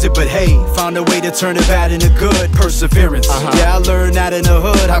to visit, but hey, found a way to turn the bad into good. Perseverance. Yeah, I learned that in the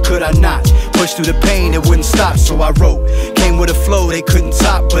hood, how could I not? Push through the pain, it wouldn't stop, so I wrote. Came with a flow they couldn't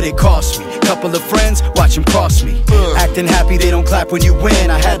top, but it cost me. Couple of friends, watch them cross me. Acting happy, they don't clap when you win,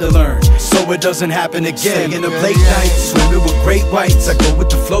 I had to learn, so it doesn't happen again. In the late nights, swimming with great whites, I go with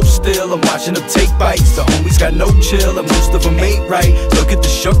the flow still, I'm watching them take bites. The homies got no chill, and most of them ain't right. Look at the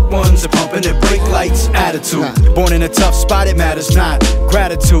shook ones, they're pumping their brake lights. Attitude, born in a tough spot, it matters not.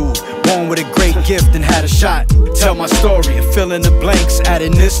 Gratitude, born with a great gift and had a shot. Tell my story and fill in the blanks,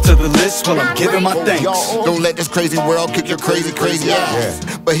 adding this to the list while I'm giving my thanks. Don't let this crazy world kick your crazy, crazy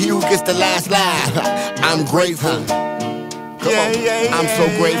ass. But he who gets the last laugh, I'm grateful. I'm so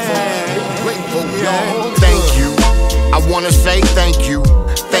grateful. Thank you, I wanna say thank you.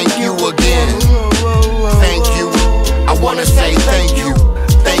 Thank you again. Thank you, I wanna say thank you.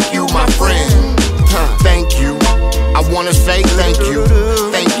 Thank you, my friend. Thank you, I wanna say thank you.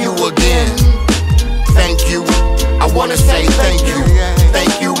 Thank you again. Thank you, I wanna say thank you.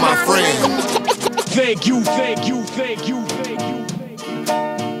 Thank you, my friend. Thank you, thank you, thank you, thank you.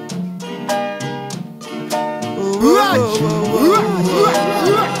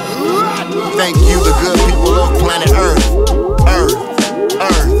 Thank you, the good people of planet Earth. Earth,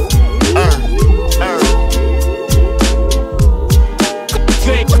 Earth, Earth, Earth.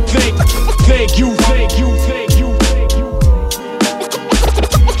 Thank you, thank you, thank you, thank you.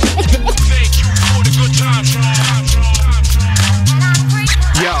 Thank you for the good times.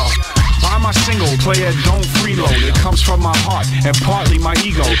 Yo, buy my single, player don't freeload. It comes from my heart and partly my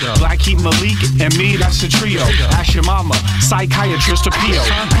ego. Black Heat Malik and me, that's a trio. Ask your mama, psychiatrist or PO.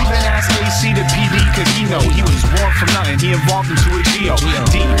 Even ask AC to PD, cause he know he was born from nothing. He evolved into a Geo.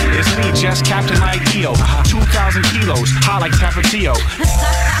 D, it's me, just Captain Ideal. 2,000 kilos, high like Tapatio.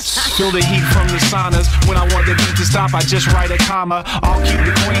 Feel the heat from the saunas. When I want the beat to stop, I just write a comma. I'll keep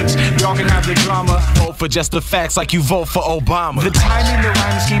the queens, y'all can have the drama. Vote for just the facts like you vote for Obama. The timing, the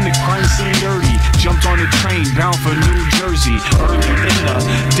rhyme scheme, the crime scene dirty. Jumped on the train, bound for New Jersey. Early in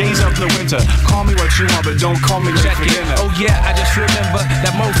the days of the winter. Call me what you want, but don't call me check it. Oh yeah, I just remember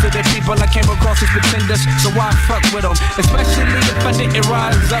that most of the people I came across is pretenders. So why fuck with them? Especially if I didn't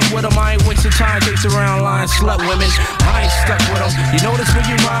rise up with them. I ain't wasting time, chase around lying slut women. I ain't stuck with them. You notice when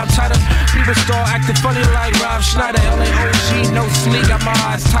you rhyme tighter, people start acting funny like Rob Schneider. LAOG, no sleep, got my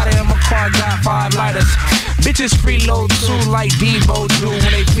eyes tighter and my car got 5 lighters. Bitches freeload too like Debo do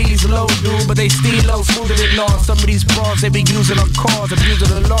when they fees low do, but they still low smoother than law. Some of these bras they be using on cars, abusing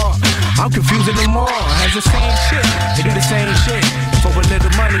the law. I'm confusing them all. Has the same shit, they do the same shit for a little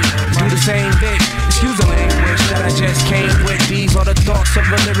money, do the same thing. Excuse the language that I just came with. These are the thoughts of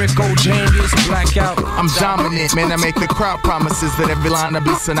a lyrical genius. Blackout. I'm dominant, man. I make the crowd promises that every line will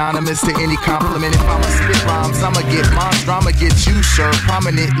be synonymous to any compliment. If I'ma spit rhymes, I'ma get monster, I'ma get you served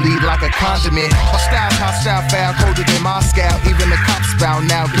prominently like a condiment. My style, hostile, foul, colder than Moscow. Even the cops bow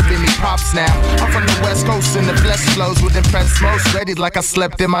now, giving me props now. I'm from the West Coast and the blessed flows would impress most. Ready like I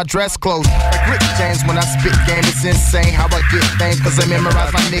slept in my dress clothes. Like Rick James when I spit game, it's insane how I get fame, cause I memorize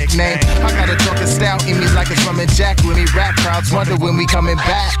my nickname. I got a drunken style in me like it's from a Jack. When me rap crowds wonder when we coming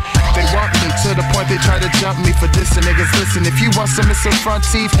back. They want me to the point they try to jump me for dissing niggas. Listen, if you want some, it's some front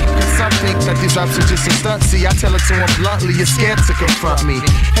teeth. Cause some think that these raps are just a stunt. See, I tell it to them bluntly, you're scared to confront me.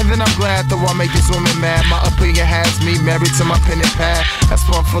 And then I'm glad though I make these women mad. My opinion has me married to my pen and pad. That's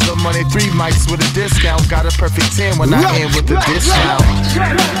one for the money, 3 mics with a discount. Got a perfect 10 when I end with the discount.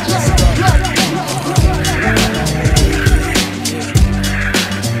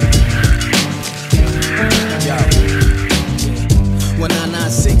 When I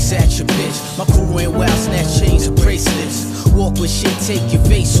 9-6 at your bitch, my crew ran wild, snatch chains and bracelets. Walk with shit take your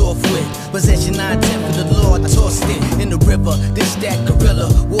face off with. Possession 9-10 for the Lord, tossed it in the river. This that gorilla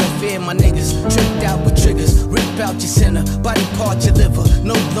warfare, my niggas tricked out with triggers. Rip out your center, body part your liver.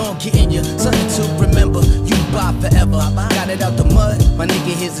 No longer in you, something to remember. You buy forever. Got it out the mud, my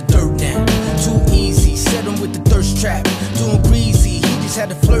nigga, here's the dirt now. Too easy, set him with the thirst trap. Doing greasy, he just had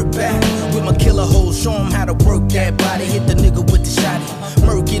to flirt back with my killer hole. Show him how to work that body. Hit the nigga with the shotty.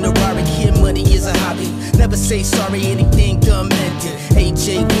 Murk in a Rari, kid, money is a hobby. Never say sorry, anything done meant it.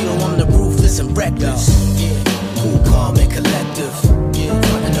 AJ Wheel, I'm the ruthless and reckless. Yeah, cool, calm, and collective. Yeah,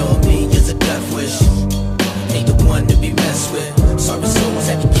 running on me is a death wish. Ain't the one to be messed with. Sorry souls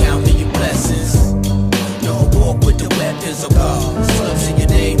have to count me your blessings. No walk with the weapons of God. Slugs in your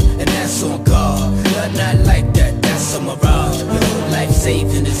name, and that's on God. Not like that, that's a mirage. Your whole life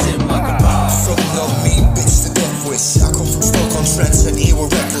saving is in my garage. From love me, bitch, to death wish. I come from Stoke-on-Trent and here we're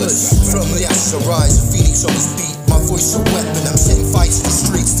reckless. From the ashes I rise, a phoenix on his beat. My voice a weapon, I'm setting fights in the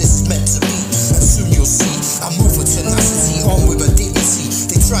streets. This is meant to be, and soon you'll see. I move with tenacity, on with my dignity.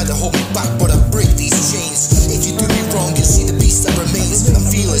 They try to hold me back, but I break these chains. If you do me wrong, you'll see the beast that remains. I'm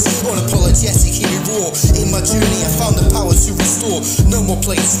fearless, unapologetic, hear me roar. In my journey, I found the power to restore. No more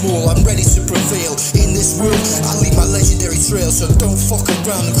playing small, I'm ready to prevail. In this world, I leave my legendary trail. So don't fuck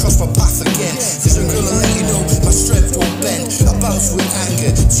around and cross my path again. Cause I'm gonna let you know my strength won't bend. I bounce with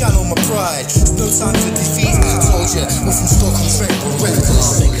anger, channel my pride. There's no time for defeat. Told ya, we're from Stoke-on-Trent, we're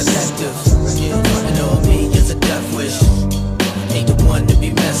reckless. Collective, yeah, running on me is a death wish. Ain't the one to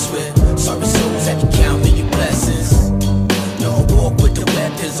be messed with. Sorry souls have to count me your blessings. No walk with the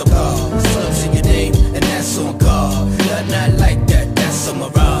weapons of God. Slugs in your name, and that's on God. Not like that, that's a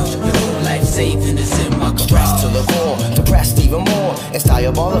mirage. Your whole life saving is in my garage. Stressed to the core, depressed even more. It's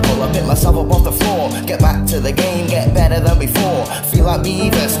diabolical, I pick myself up off the floor. Get back to the game, get better than before. Feel like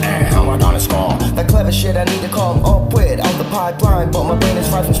Beavers, how am I gonna score? The clever shit I need to come up with out the pipeline. But my brain is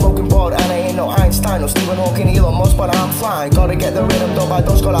fried from smoking broad, and I ain't no Einstein, no Stephen Hawking, Elon Musk, but I'm flying. Gotta get the rhythm, don't bite,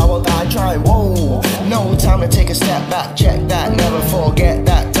 don't skull, I will die trying. Whoa, no time to take a step back, check that, never forget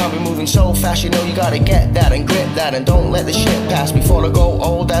that. Time be moving so fast, you know you gotta get that and grip that, and don't let the shit pass before I go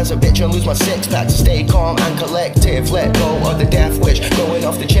old as a bitch and lose my six pack. To stay calm and collective, let go of the death wish, going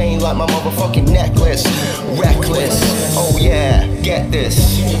off the chain like my motherfucking necklace. Reckless, oh yeah, get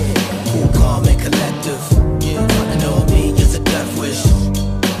this. Cool, calm, and collective. Yeah, running on me is a death wish.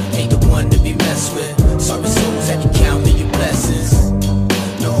 Ain't the one to be messed with. Sorry souls have to count me your blessings.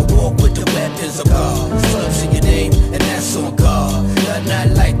 No walk with the weapons of God. Slugs in your name, and that's on God. Not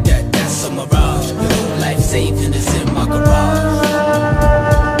like that, that's a mirage. Your whole life saving is in my garage.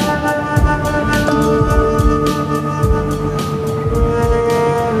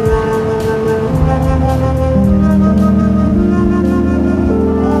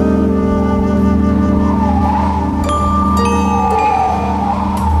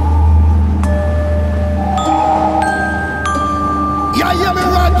 Yeah, yeah, me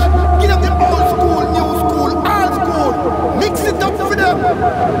Radj. Get up the old school, new school, old school. Mix it up for them.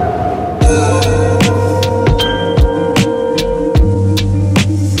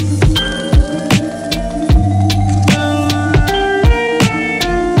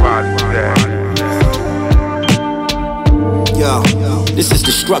 This is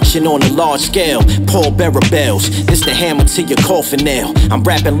destruction on a large scale. Paul Bearer bells. This the hammer to your coffin nail. I'm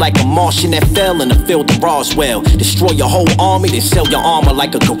rapping like a Martian that fell in the field of Roswell. Destroy your whole army, then sell your armor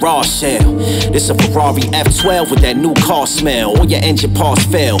like a garage sale. This a Ferrari F12 with that new car smell. All your engine parts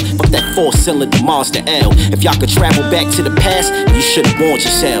fail, but that 4-cylinder Mazda L. If y'all could travel back to the past, you should've warned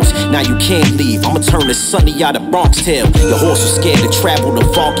yourselves. Now you can't leave, I'ma turn the sunny out of Bronx Tale. Your horse was scared to travel the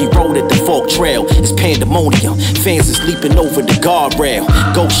foggy road at the Folk Trail. It's pandemonium, fans is leaping over the guardrail.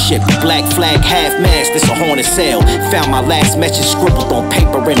 Ghost ship, black flag, half mast, this a haunted sail. Found my last message scribbled on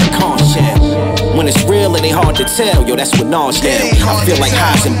paper in a conch shell. When it's real, it ain't hard to tell, yo, that's what Naj's down. I feel like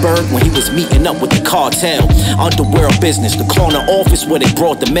Heisenberg when he was meeting up with the cartel. Underworld business, the corner office where they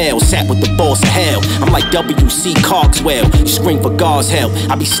brought the mail. Sat with the boss of hell, I'm like W.C. Cogswell. You scream for God's help,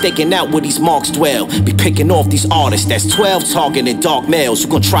 I be staking out where these marks dwell. Be picking off these artists, that's 12 talking in dark mails. You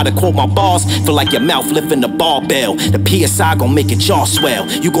gon' try to quote my bars, feel like your mouth lifting the barbell. The PSI gon' make it jaw swell,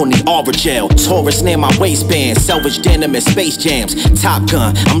 you gon' need aura gel. Taurus near my waistband, salvage denim and Space Jams. Top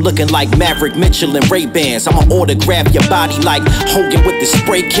Gun, I'm looking like Maverick Mitchell and Ray-Bans. I'ma autograph your body like Hogan with the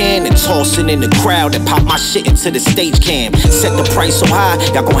spray can, and tossing in the crowd and pop my shit into the stage cam. Set the price so high,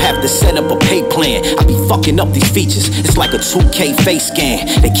 y'all gon' have to set up a pay plan. I be fucking up these features, it's like a 2K face scan.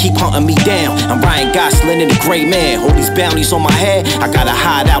 They keep hunting me down, I'm Ryan Gosling in the gray man. All these bounties on my head, I gotta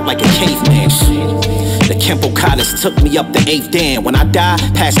hide out like a caveman. Shit. The Kempo Cottage took me up the 8th dan. When I die,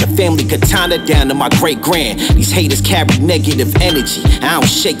 pass the family katana down to my great-grand. These haters carry negative energy. I don't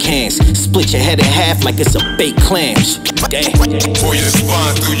shake hands. Split your head in half like it's a baked clam. Damn. Pour your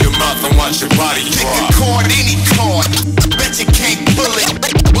spine through your mouth and watch your body drop. Pick a chord, any chord. Bet you can't pull it.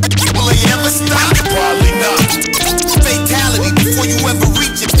 Will it ever stop? Probably not. Fatality before you ever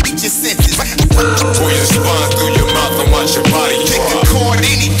reach your senses. Pour your spine through your mouth and watch your body drop. Pick a chord,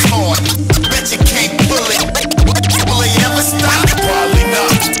 any chord. Bet you can't pull it. Will it ever stop? Probably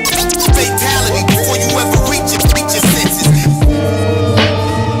not. Fatality before you ever reach your senses.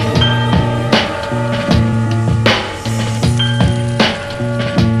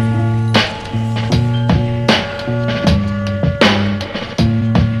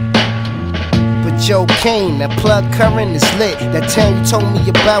 Joe Kane, that plug current is lit. That town you told me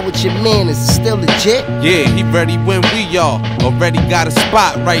about with your man, is it still legit? Yeah, he ready when we are. Already got a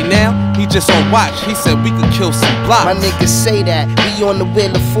spot right now. He just on watch, he said we could kill some blocks. My niggas say that, we on the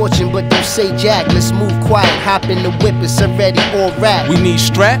wheel of fortune, but don't say jack. Let's move quiet, hop in the whip, it's already all rap. We need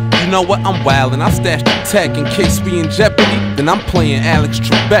strap, you know what, I'm wildin'. I stashed the tech in case we in jeopardy, then I'm playing Alex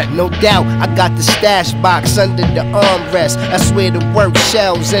Trebek. No doubt, I got the stash box under the armrest. That's where the work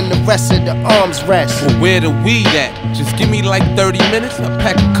shells and the rest of the arms rest. Well, where the weed at? Just give me like 30 minutes, I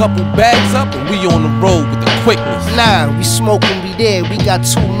pack a couple bags up and we on the road with the quickness. Nah, we smoking, we there, we got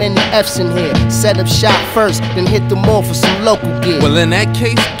too many F's in here. Set up shop first, then hit the mall for some local gear. Well, in that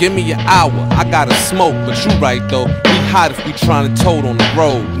case, give me an hour, I gotta smoke, but you right though, we hot if we tryna tote on the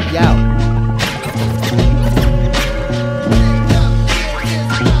road. We out.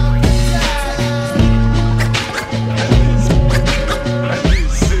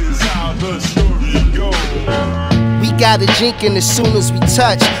 Got a jinkin' as soon as we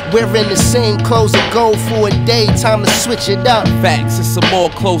touch. Wearing the same clothes and go for a day. Time to switch it up. Facts, it's some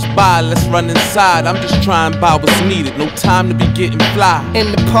more close by. Let's run inside. I'm just trying to buy what's needed. No time to be getting fly. In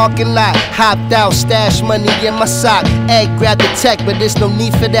the parking lot, hopped out, stash money in my sock. Egg grabbed the tech, but there's no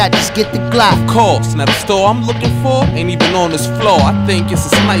need for that. Just get the Glock. Of course. Now the store I'm looking for ain't even on this floor. I think it's a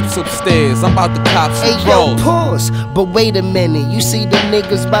snipes upstairs. I'm about to cop some yo, pause. But wait a minute. You see the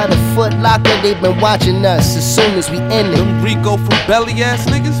niggas by the Foot Locker? They've been watching us as soon as we in it. Them Rico from belly ass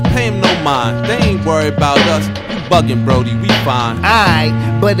niggas, pay him no mind. They ain't worried about us. You bugging, Brody, we fine.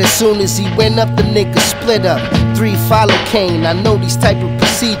 Aight, but as soon as he went up, the niggas split up. 3 follow Kane. I know these type of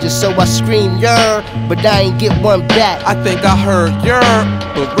procedures, so I scream yer, but I ain't get one back. I think I heard yer,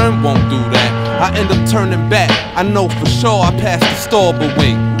 but Ren won't do that. I end up turning back. I know for sure I passed the store, but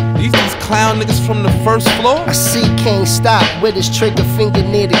wait. These clown niggas from the first floor? I see Kane stop with his trigger finger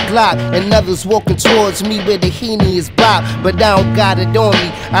near the Glock, and others walking towards me where the Heaney is blocked, but I don't got it on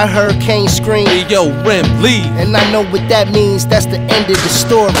me. I heard Kane scream, hey yo, Rem, leave. And I know what that means, that's the end of the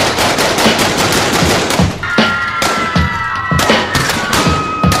story.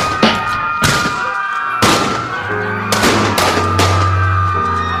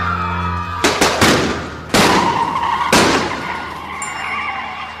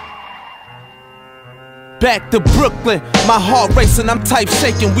 Back to Brooklyn, my heart racing, I'm type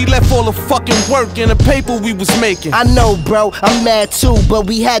shaking. We left all the fucking work in the paper we was making. I know, bro, I'm mad too, but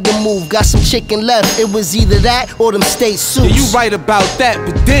we had to move. Got some chicken left, it was either that or them state suits. Yeah, you right about that,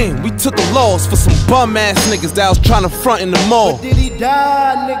 but then we took a loss for some bum ass niggas that was trying to front in the mall. But did he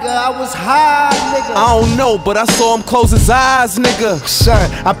die, nigga? I was high, nigga. I don't know, but I saw him close his eyes, nigga.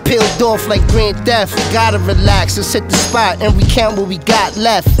 Son, I peeled off like Grand Theft. Gotta relax, let's hit the spot and recount what we got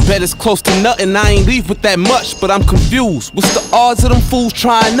left. Bet it's close to nothing, I ain't leave with that much, but I'm confused. What's the odds of them fools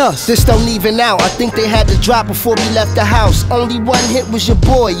trying us? This don't even out. I think they had to drop before we left the house. Only one hit was your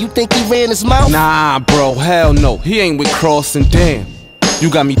boy. You think he ran his mouth? Nah, bro, hell no. He ain't with Cross and damn. You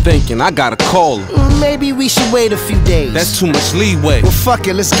got me thinking, I gotta call him. Maybe we should wait a few days. That's too much leeway. Well, fuck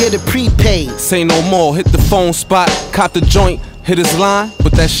it, let's get it prepaid. Say no more, hit the phone spot, cop the joint, hit his line,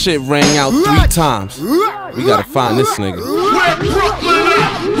 but that shit rang out 3 times. We gotta find this nigga. Where Brooklyn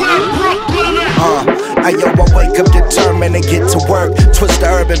at? Where Brooklyn at? Ayo, I wake up determined to get to work. Twist the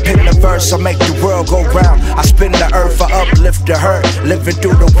herb and pin the verse, I make the world go round. I spin the earth, I uplift the hurt. Living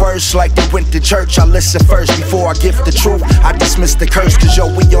through the worst like they went to church. I listen first before I give the truth. I dismiss the curse, cause yo,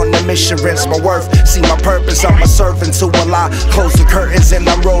 we on the mission, rinse my worth. See my purpose, I'm a servant to Allah. Close the curtains and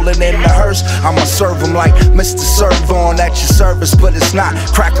I'm rolling in the hearse. I'ma serve them like Mr. Servon at your service, but it's not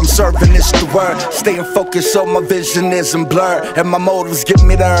crack, I'm serving, it's the word. Staying focused so my vision isn't blurred, and my motives get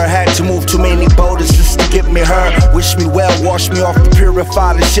me there. Had to move too many boulders to just to get me her. Wish me well, wash me off the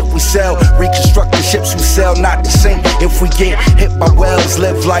purified the shit we sell. Reconstruct the ships we sell, not to sink. If we get hit by wells,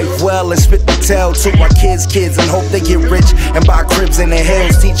 live life well and spit the tale to our kids and hope they get rich and buy cribs in the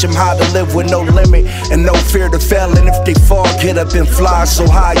hills. Teach them how to live with no limit and no fear to fail. And if they fall, get up and fly so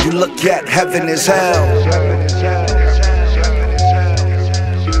high you look at heaven is hell.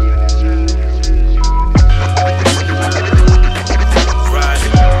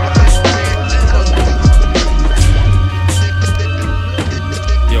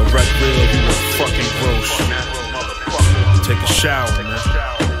 Take a shower, man.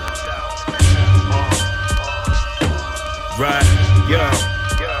 Right, yo,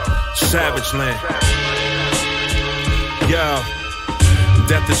 Savage Land. Yo,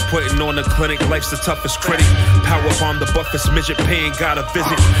 death is putting on the clinic. Life's the toughest critic. Power bomb the buffest midget. Pain gotta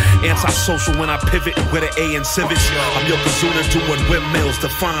visit. Antisocial when I pivot with an A in civics. I'm Yokozuna doing windmills,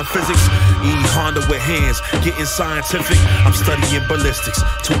 defying physics. E Honda with hands, getting scientific. I'm studying ballistics.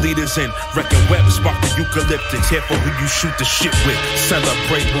 2 liters in, wrecking webs, spark the eucalyptics. Here for who you shoot the shit with.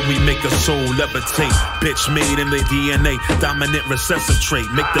 Celebrate when we make a soul levitate. Bitch made in the DNA, dominant recessive trait.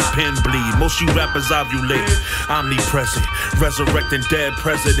 Make the pen bleed. Most you rappers ovulate. Omnipresent, resurrecting dead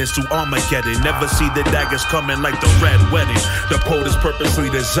presidents to Armageddon. Never see the daggers coming like the red wedding. The code is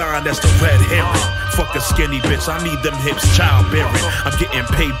purposely designed, that's the red herring. Fuck a skinny bitch, I need them hips childbearing. I'm getting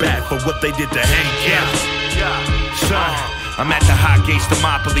payback for what they did to Hank. Son, I'm at the hot gates,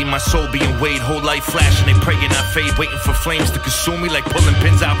 Thermopylae, my soul being weighed. Whole life flashing, they praying I fade. Waiting for flames to consume me like pulling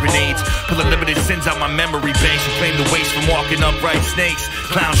pins out grenades. Pulling limited sins out my memory banks. You claim the waste from walking upright snakes.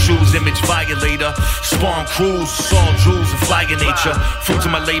 Clown shoes, image violator. Spawn crews, saw jewels and fly in nature. Fruits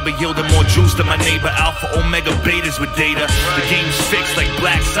of my labor yielding more juice than my neighbor. Alpha, omega, betas with data. The game's fixed like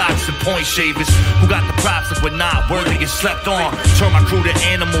black socks and point shavers. Who got the props if we're not worthy and slept on? Turn my crew to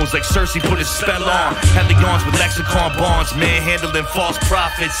animals like Cersei put a spell on. Had the yawns with lexicon bonds. Manhandling false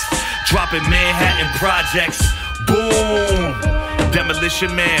prophets, dropping Manhattan projects. Boom!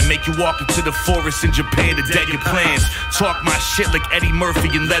 Demolition Man, make you walk into the forest in Japan to dead your plans. Talk my shit like Eddie Murphy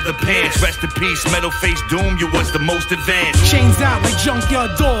in leather pants. Rest in peace, metal face Doom, you was the most advanced. Chains out like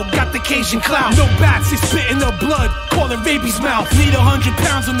junkyard dog, got the Cajun clout. No bats, they spitting up blood, call it rabies mouth. Need 100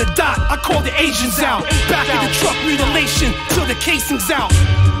 pounds on the dot, I call the Asians out. Back of the truck, mutilation, till the casing's out.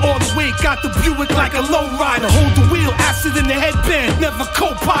 All the way, got the Buick like a lowrider. Hold the wheel, acid in the headband, never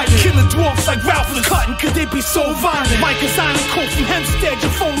co-pilot. Killing dwarfs like Ralph was cutting, cause they be so violent. Mike is on a coat from Hempstead, your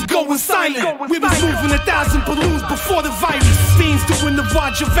phone's going silent. We was moving 1,000 balloons before the virus. Fiends doing the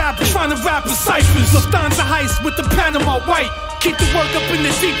Radj rapper, trying to rap in ciphers. Lufthansa heist with the Panama white. Keep the work up in the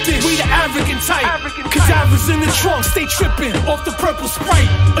deep dish, we the arrogant type. Cadavers in the trunk, stay tripping off the purple Sprite.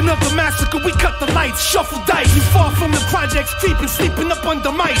 Another massacre, we cut the lights, shuffle dice. You far from the projects, creeping, sleeping up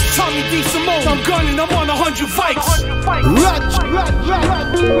under mice. Tommy D. Simone, I'm gunning, I'm on 100 fights.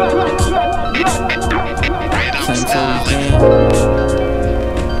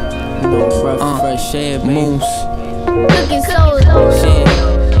 Fresh air, moose. Looking so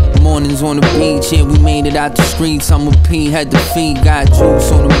mornings on the beach, yeah, we made it out the streets. I'm a P, had to feed. Got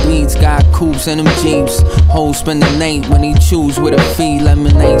juice on the beats, got coops and them jeeps. Hoes spend the night when he choose with a fee.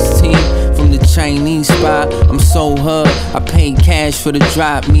 Lemonade tea from the Chinese spot. I'm so hood, I paid cash for the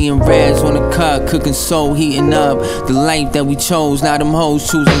drop. Me and Radj on the cut, cooking soul, heating up. The life that we chose, now them hoes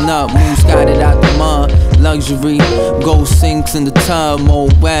choosing up. Moose got it out the mud, luxury. Gold sinks in the tub, more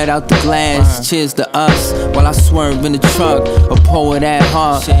wet out the glass. Cheers to us, while I swerve in the truck. A poet at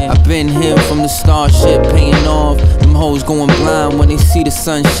heart, I've been here from the starship, paying off. Them hoes going blind when they see the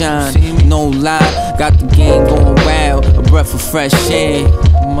sunshine. No lie, got the game going wild. A breath of fresh air.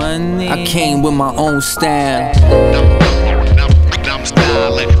 Money. I came with my own style. I'm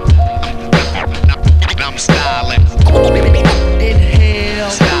styling. I'm styling. Inhale.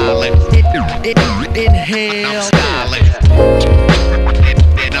 Styling. Inhale. I'm styling.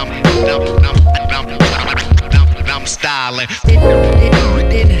 I'm styling.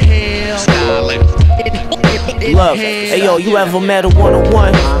 Inhale. Styling. Look, hey yo, you ever met a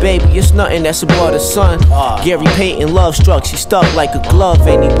one-on-one? Baby, it's nothing that's above the sun. Gary Payton love struck, she stuck like a glove.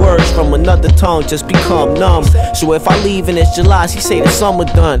 Any words from another tongue just become numb. So if I leave and it's July, she say the summer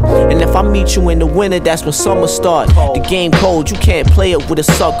done. And if I meet you in the winter, that's when summer start. The game cold, you can't play it with a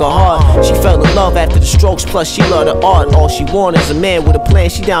sucker heart. She fell in love after the strokes, plus she love the art. All she want is a man with a plan,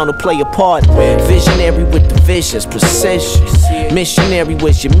 she down to play a part. Visionary with the visions, precision. Missionary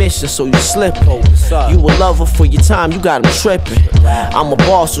was your mission, so you slip. You a lover for your time, you got him tripping. I'm a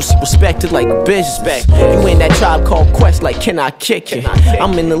boss, so she respected like a business. You in that Tribe Called Quest, like can I kick it?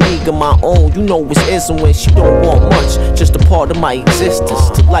 I'm in the league of my own, you know it's ism when she don't want much, just a part of my existence.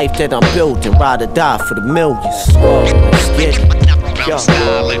 The life that I'm building, ride or die for the millions. Let's get it. I'm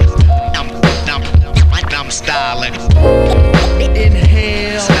styling. I'm styling.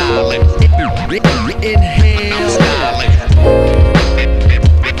 Inhale. Styling. Inhale. I'm styling.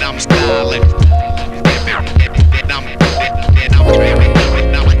 I'm styling.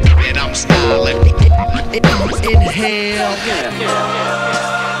 I'm styling. Inhale. Yeah.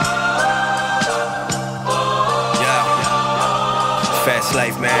 Fast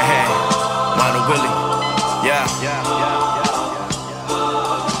life, man. Hey, Mono Willie. Yeah.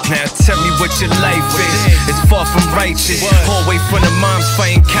 Now tell me what your life is. It's far from righteous. Hallway front of moms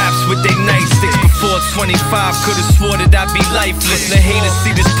fighting cops with their nightsticks. Before 25, could've swore that I'd be lifeless. The haters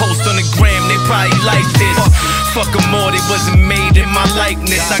see this post on the gram, they probably like this. Fuck them all, they wasn't made in my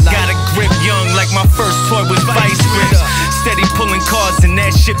likeness. I got a grip young like my first toy was Vice Grips. Steady pulling cars and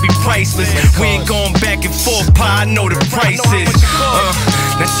that shit be priceless. We ain't going back and forth, pa, I know the prices.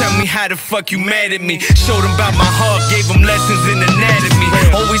 Now tell me how the fuck you mad at me. Showed them about my heart, gave them lessons in anatomy.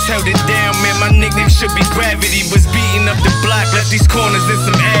 Always held it down, man, my nickname should be Gravity. Was beating up the block, left these corners in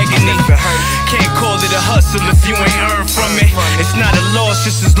some agony. Can't call it a hustle if you ain't earned from it. It's not a loss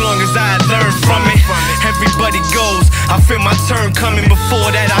just as long as I learn from it. Everybody goes, I feel my turn coming.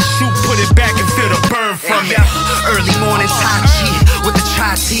 Before that I shoot, put it back and feel the burn from it. Early morning Tai Chi with the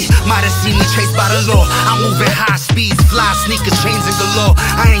chai tea. Might have seen me chased by the law. I'm moving high speeds, fly sneakers, chains and galore.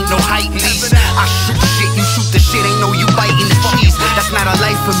 I ain't no hype beast. I shoot shit, you shoot the shit. Ain't no you biting the cheese. That's not a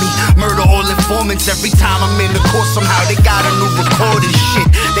life for me. Murder all informants. Every time I'm in the court, somehow they got a new recording shit.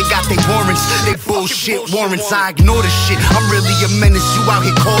 They got their warrants, they bullshit warrants. I ignore the shit. I'm really a menace. You out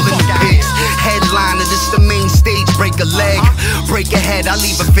here calling the pigs. Headliner, this the main stage. Break a leg, break a head. I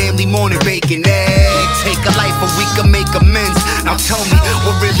leave a family mourning, bacon egg. Take a life, but we can make amends. Now tell me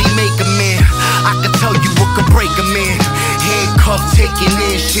what really make a man. I can tell you what could break a man. Handcuffed, taking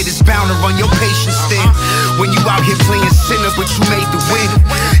in shit is bound to run your patience thin. When you out here playing sinner, but you made the win.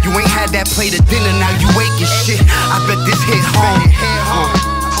 You ain't had that plate of dinner, now you waking shit. I bet this hit home.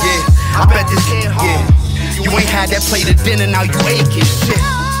 Yeah, I bet this hit home. You ain't had that plate of dinner, now you aching shit.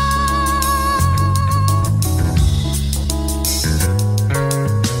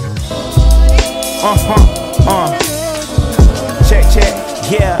 Check,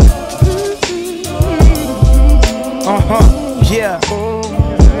 yeah. Yeah.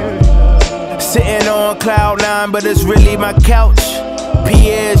 Sitting on cloud 9, but it's really my couch.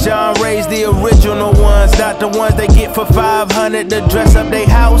 Pierre Jean raised the original ones, not the ones they get for 500 to dress up they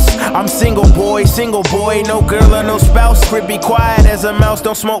house. I'm single boy, no girl or no spouse. Crib be quiet as a mouse,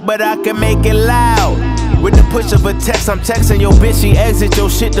 don't smoke but I can make it loud. With the push of a text, I'm texting your bitch, she exit your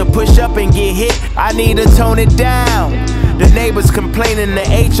shit to push up and get hit. I need to tone it down. The neighbors complaining, the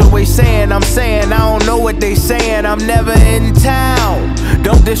HOA saying, I'm saying, I don't know what they saying, I'm never in town.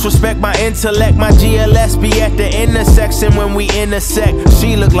 Don't disrespect my intellect, my GLS be at the intersection when we intersect.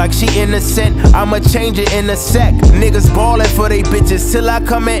 She look like she innocent, I'ma change it in a sec. Niggas ballin' for they bitches till I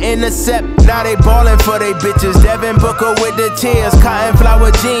come and intercept. Now they ballin' for they bitches, Devin Booker with the tears. Cotton flower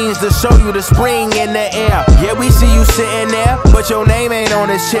jeans to show you the spring in the air. Yeah, we see you sitting there, but your name ain't on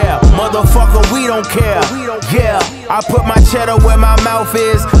this chair. Motherfucker, we don't care. Yeah, I put my cheddar where my mouth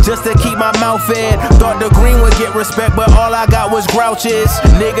is, just to keep my mouth in. Thought the green would get respect, but all I got was grouches.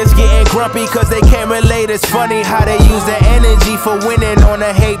 Niggas getting grumpy cause they can't relate. It's funny how they use the energy for winning on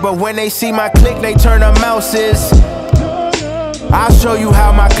the hate, but when they see my click, they turn to mouses. I'll show you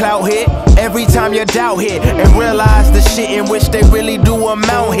how my clout hit. Every time your doubt hit, and realize the shit in which they really do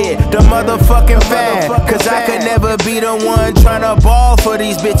amount hit. The motherfucking fan, cause I could never be the one tryna ball for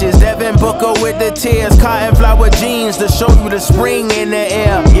these bitches. Devin Booker with the tears, cotton flower jeans to show you the spring in the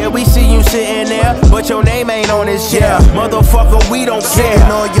air. Yeah, we see you sitting there, but your name ain't on this shit. Motherfucker, we don't care.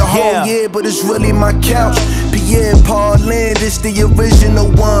 Sitting on your whole year, but it's really my couch. Pierre Paulin, this the original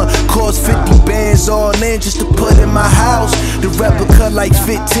one. Cost 50 bands all in just to put in my house. The replica like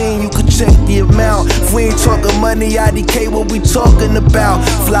 15, you could check the amount. If we ain't talking money, IDK, what we talking about?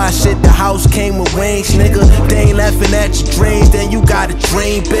 Fly shit, the house came with wings, nigga. They ain't laughing at your dreams, then you gotta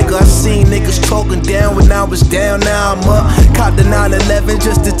dream bigger. I seen niggas talking down when I was down, now I'm up. Caught the 911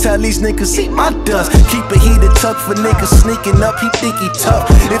 just to tell these niggas, see my dust. Keep it heated tuck for niggas sneaking up, he think he tough.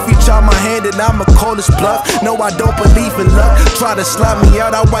 If he try my hand, then I'ma call his bluff. No, I don't believe in luck. Try to slap me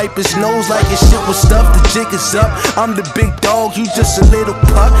out, I wipe his nose like his shit was stuffed. The jig is up, I'm the big dog, you just a little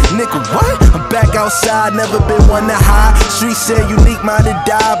pup. Nigga, what? I'm back outside, never been one to hide. Street said unique minded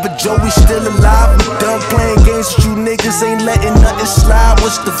die, but Joey still alive. I'm done playing games with you niggas, ain't letting nothing slide.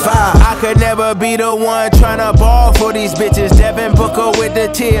 What's the vibe? I could never be the one tryna ball for these bitches. Devin Booker with the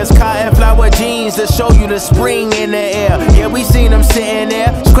tears, cotton flower jeans to show you the spring in the air. Yeah, we seen him sitting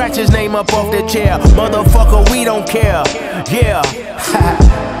there, scratch his name up off the chair. Motherfucker, we don't care. Yeah.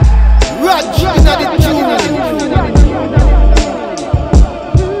 Radj,